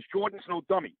work, because Jordan's no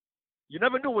dummy. You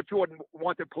never knew what Jordan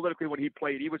wanted politically when he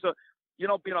played. He was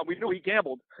we knew he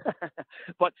gambled,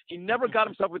 but he never got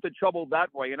himself into trouble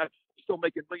that way. And that's still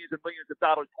making millions and millions of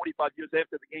dollars 25 years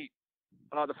after the game.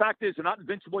 The fact is, they're not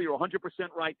invincible. You're 100%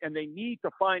 right. And they need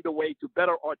to find a way to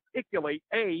better articulate,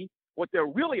 A, what they're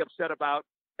really upset about,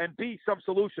 and B, some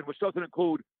solution, which doesn't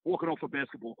include walking off a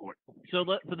basketball court. So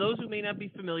for those who may not be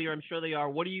familiar, I'm sure they are,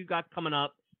 what do you got coming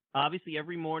up? Obviously,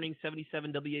 every morning,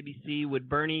 77 WABC with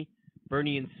Bernie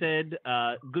and Sid.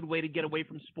 Good way to get away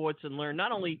from sports and learn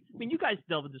not only, you guys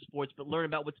delve into sports, but learn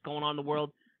about what's going on in the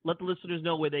world. Let the listeners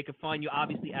know where they can find you,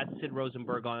 obviously, at Sid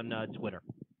Rosenberg on Twitter.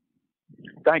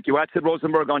 Thank you. At Sid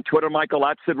Rosenberg on Twitter, Michael.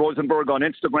 At Sid Rosenberg on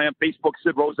Instagram, Facebook,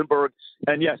 Sid Rosenberg.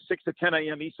 And yes, 6 to 10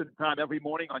 a.m. Eastern Time every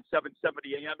morning on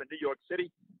 770 a.m. in New York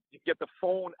City. You can get the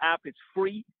phone app. It's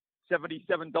free,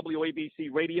 77 WABC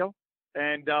Radio.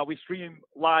 And we stream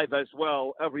live as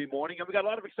well every morning. And we got a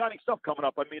lot of exciting stuff coming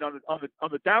up. I mean, on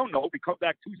the down note, we come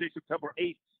back Tuesday, September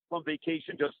 8th from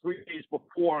vacation, just 3 days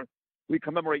before we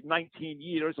commemorate 19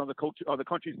 years on the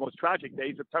country's most tragic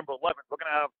day, September 11th. We're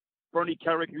going to have Bernie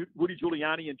Kerik, Rudy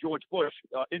Giuliani, and George Bush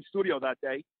in studio that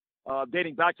day,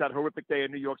 dating back to that horrific day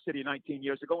in New York City 19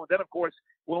 years ago. And then, of course,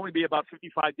 we'll only be about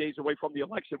 55 days away from the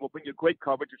election. We'll bring you great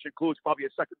coverage, which includes probably a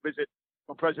second visit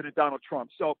from President Donald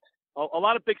Trump. So a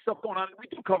lot of big stuff going on. We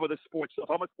do cover the sports stuff.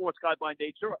 I'm a sports guy by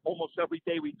nature. Almost every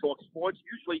day we talk sports,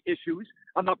 usually issues.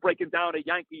 I'm not breaking down a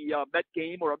Yankee Met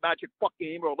game or a Magic Buck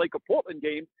game or a Laker Portland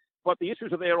game, but the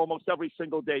issues are there almost every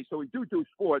single day. So we do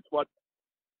sports, but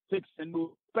and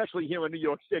move, especially here in New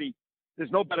York City, there's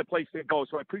no better place to go.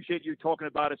 So I appreciate you talking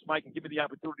about us, Mike, and give me the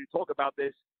opportunity to talk about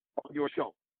this on your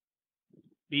show.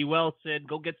 Be well, Sid.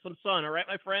 Go get some sun. All right,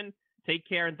 my friend. Take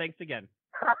care, and thanks again.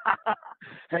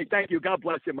 Hey, thank you. God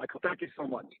bless you, Michael. Thank you so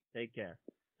much. Take care.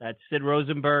 That's Sid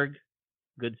Rosenberg.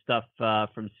 Good stuff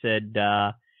from Sid.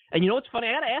 And you know what's funny?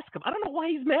 I got to ask him. I don't know why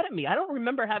he's mad at me. I don't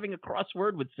remember having a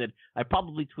crossword with Sid. I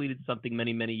probably tweeted something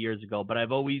many, many years ago, but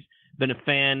I've always been a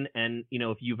fan. And,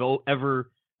 if you've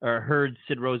ever heard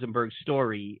Sid Rosenberg's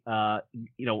story,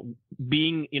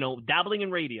 being, dabbling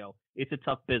in radio, it's a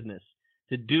tough business.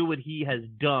 To do what he has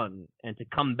done and to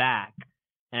come back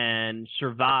and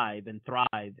survive and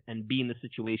thrive and be in the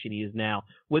situation he is now,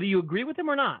 whether you agree with him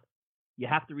or not, you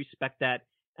have to respect that.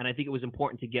 And I think it was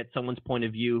important to get someone's point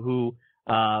of view who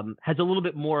has a little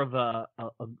bit more of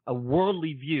a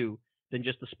worldly view than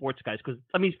just the sports guys. Because,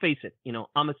 face it,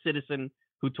 I'm a citizen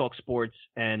who talks sports,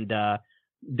 and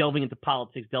delving into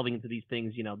politics, delving into these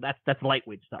things, that's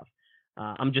lightweight stuff.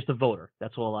 I'm just a voter.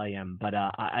 That's all I am. But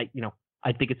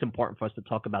I think it's important for us to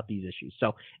talk about these issues.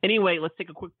 So anyway, let's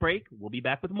take a quick break. We'll be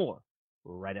back with more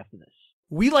right after this.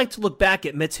 We like to look back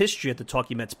at Mets history at the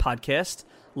Talking Mets podcast,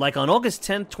 like on August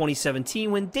 10th, 2017,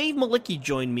 when Dave Malicki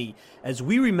joined me as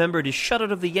we remembered his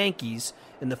shutout of the Yankees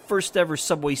in the first ever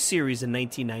Subway Series in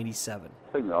 1997.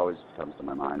 The thing that always comes to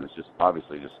my mind is just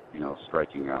obviously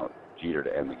striking out Jeter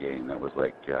to end the game. That was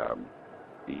like, that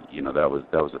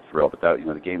was a thrill. But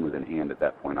the game was in hand at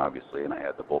that point, obviously, and I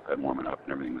had the bullpen warming up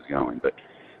and everything was going. But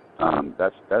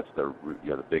that's the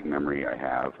big memory I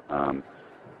have.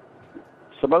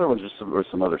 Some other ones were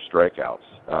some other strikeouts.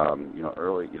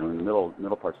 Early, in the middle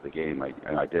parts of the game, I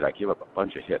gave up a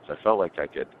bunch of hits. I felt like I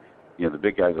could, the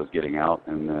big guys I was getting out,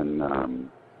 and then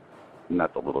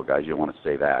not the little guys. You don't want to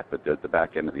say that, but the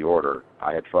back end of the order,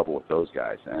 I had trouble with those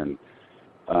guys, and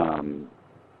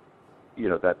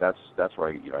that's where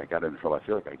I got into trouble. I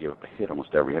feel like I gave up a hit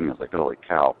almost every inning. I was like, holy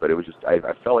cow! But it was just I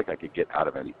felt like I could get out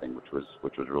of anything, which was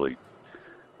really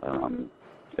a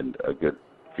good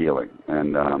feeling.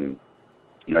 And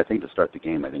I think to start the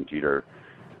game, I think Jeter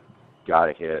got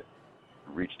a hit,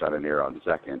 reached on an error on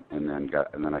second, and then I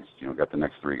got the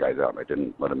next three guys out, and I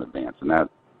didn't let them advance, and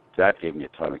that gave me a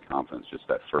ton of confidence. Just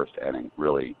that first inning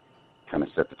really kind of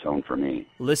set the tone for me.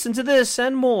 Listen to this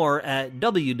and more at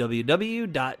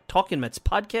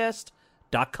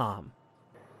www.talkingmetspodcast.com.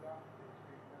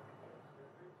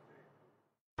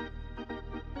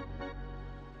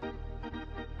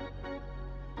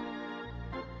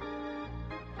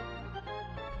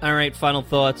 All right, final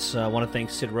thoughts. I want to thank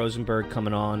Sid Rosenberg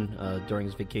coming on during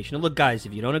his vacation. And look, guys,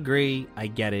 if you don't agree, I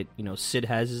get it. Sid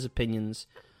has his opinions.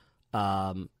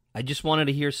 I just wanted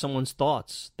to hear someone's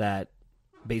thoughts that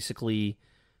basically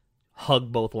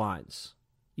hug both lines.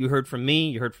 You heard from me.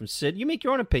 You heard from Sid. You make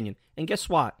your own opinion. And guess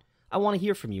what? I want to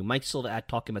hear from you. Mike Silva at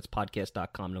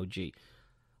TalkingMetsPodcast.com. No G.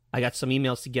 I got some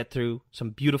emails to get through,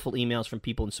 some beautiful emails from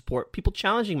people in support, people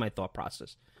challenging my thought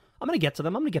process. I'm going to get to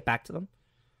them. I'm going to get back to them.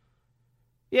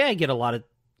 Yeah, I get a lot of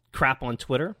crap on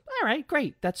Twitter. All right,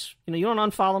 great. That's, you don't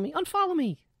unfollow me. Unfollow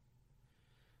me.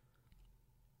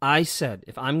 I said,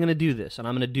 if I'm going to do this, and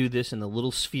I'm going to do this in the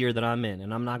little sphere that I'm in,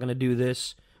 and I'm not going to do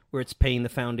this where it's paying the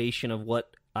foundation of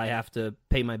what I have to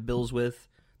pay my bills with,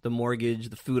 the mortgage,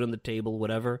 the food on the table,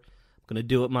 whatever. I'm going to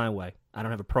do it my way. I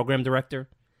don't have a program director.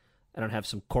 I don't have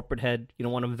some corporate head. You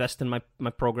don't want to invest in my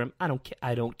program. I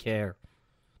don't care.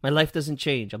 My life doesn't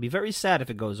change. I'll be very sad if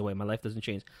it goes away. My life doesn't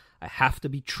change. I have to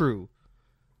be true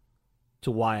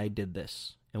to why I did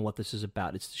this and what this is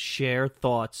about. It's to share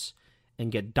thoughts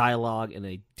and get dialogue in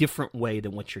a different way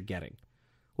than what you're getting,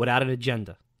 without an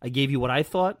agenda. I gave you what I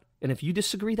thought, and if you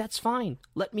disagree, that's fine.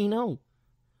 Let me know.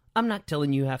 I'm not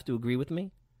telling you have to agree with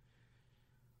me.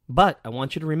 But I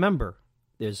want you to remember,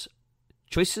 there's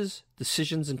choices,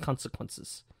 decisions, and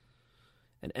consequences.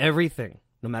 And everything,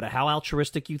 no matter how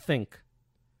altruistic you think,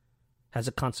 has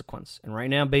a consequence. And right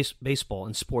now, baseball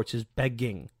and sports is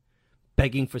begging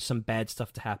for some bad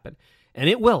stuff to happen. And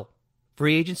it will.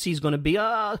 Free agency is going to be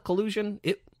collusion.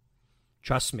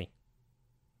 Trust me.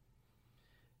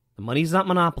 The money's not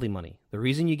monopoly money. The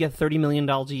reason you get $30 million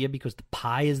a year because the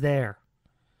pie is there.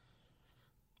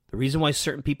 The reason why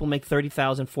certain people make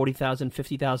 $30,000, $40,000,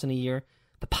 $50,000 a year,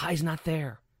 the pie's not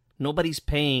there. Nobody's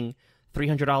paying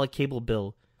 $300 cable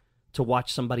bill to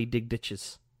watch somebody dig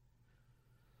ditches.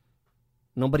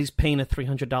 Nobody's paying a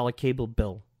 $300 cable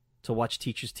bill to watch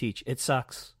teachers teach. It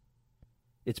sucks.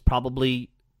 It's probably,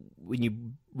 when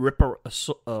you rip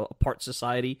apart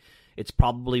society, it's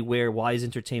probably why is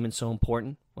entertainment so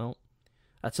important? Well,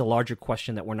 that's a larger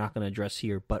question that we're not going to address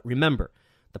here. But remember,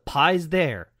 the pie's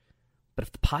there. But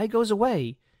if the pie goes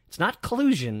away, it's not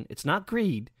collusion, it's not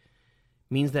greed.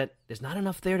 It means that there's not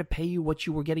enough there to pay you what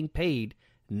you were getting paid.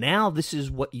 Now this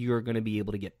is what you're going to be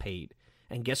able to get paid.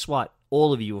 And guess what?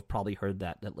 All of you have probably heard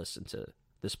that listen to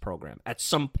this program at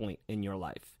some point in your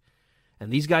life.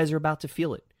 And these guys are about to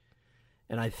feel it.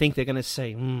 And I think they're going to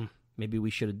say, maybe we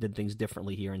should have did things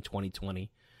differently here in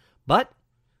 2020. But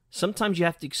sometimes you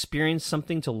have to experience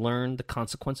something to learn the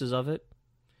consequences of it.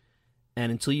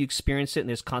 And until you experience it and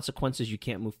there's consequences, you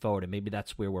can't move forward. And maybe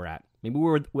that's where we're at.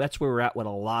 That's where we're at with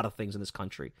a lot of things in this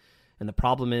country. And the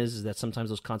problem is that sometimes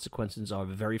those consequences are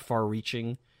very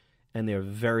far-reaching, and they're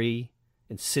very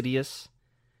insidious,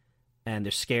 and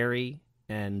they're scary.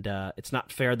 And it's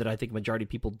not fair that I think a majority of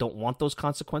people don't want those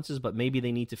consequences, but maybe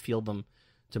they need to feel them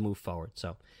to move forward.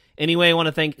 So anyway, I want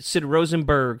to thank Sid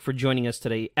Rosenberg for joining us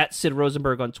today. At Sid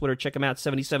Rosenberg on Twitter. Check him out,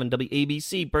 77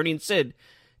 WABC, Bernie and Sid.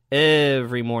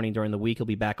 Every morning during the week. He'll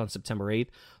be back on September 8th.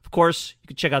 Of course, you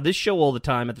can check out this show all the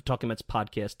time at the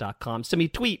TalkingMetsPodcast.com. Send me a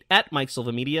tweet at Mike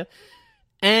Silva Media.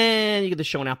 And you get the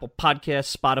show on Apple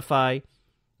Podcasts, Spotify,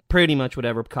 pretty much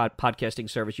whatever podcasting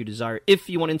service you desire. If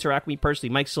you want to interact with me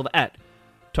personally, Mike Silva at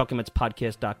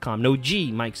TalkingMetsPodcast.com. No G,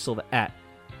 Mike Silva at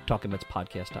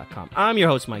TalkingMetsPodcast.com. I'm your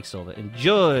host, Mike Silva.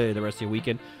 Enjoy the rest of your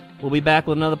weekend. We'll be back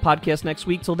with another podcast next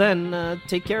week. Till then,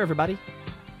 take care, everybody.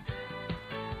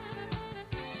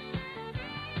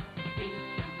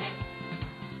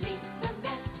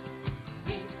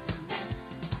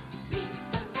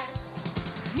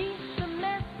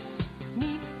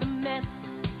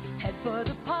 for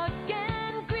the park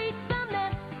and greet the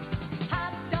Mets.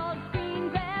 Hot dogs, green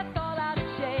grass, all out of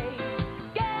shade.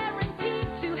 Guaranteed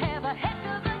to have a heck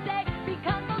of a day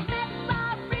because those Mets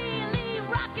are really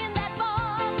rocking that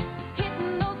ball,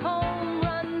 hitting those home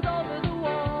runs over the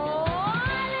wall.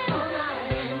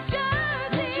 In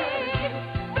Jersey,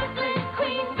 Brooklyn,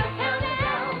 Queens, the county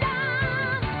down.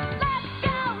 Let's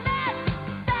go Mets,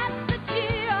 that's the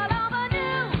cheer all over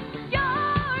New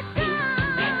York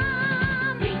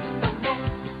town. Meet the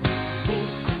Mets,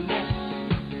 meet the Mets,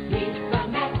 meet the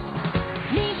Mets,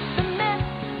 meet the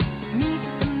Mets, meet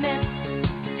the Mets.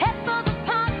 Head for the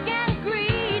park and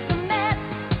greet the Mets.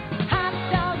 Hot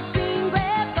dogs, green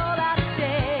grass, all out of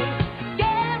shade.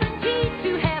 Guaranteed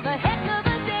to have a heck of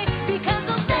a day because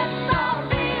those Mets are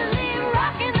really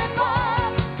rocking the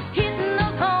ball, hitting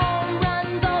those home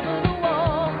runs over the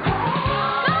wall. Go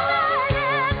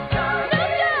Mets, New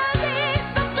Jersey,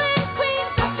 Brooklyn,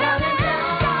 Queens, the county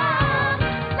down.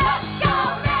 Let's go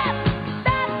Mets,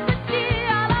 that's the cheer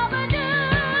all over New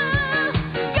York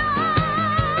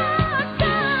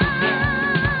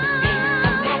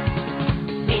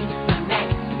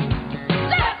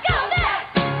Let's go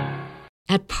Mets!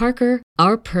 At Parker,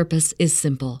 our purpose is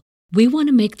simple. We want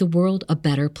to make the world a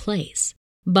better place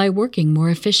by working more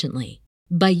efficiently,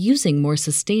 by using more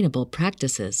sustainable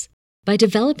practices, by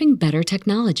developing better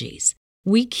technologies.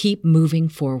 We keep moving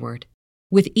forward.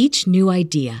 With each new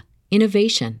idea,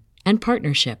 innovation, and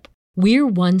partnership, we're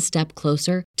one step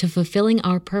closer to fulfilling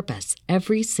our purpose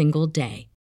every single day.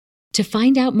 To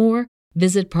find out more,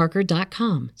 visit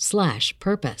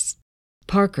parker.com/purpose.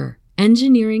 Parker,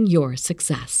 engineering your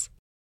success.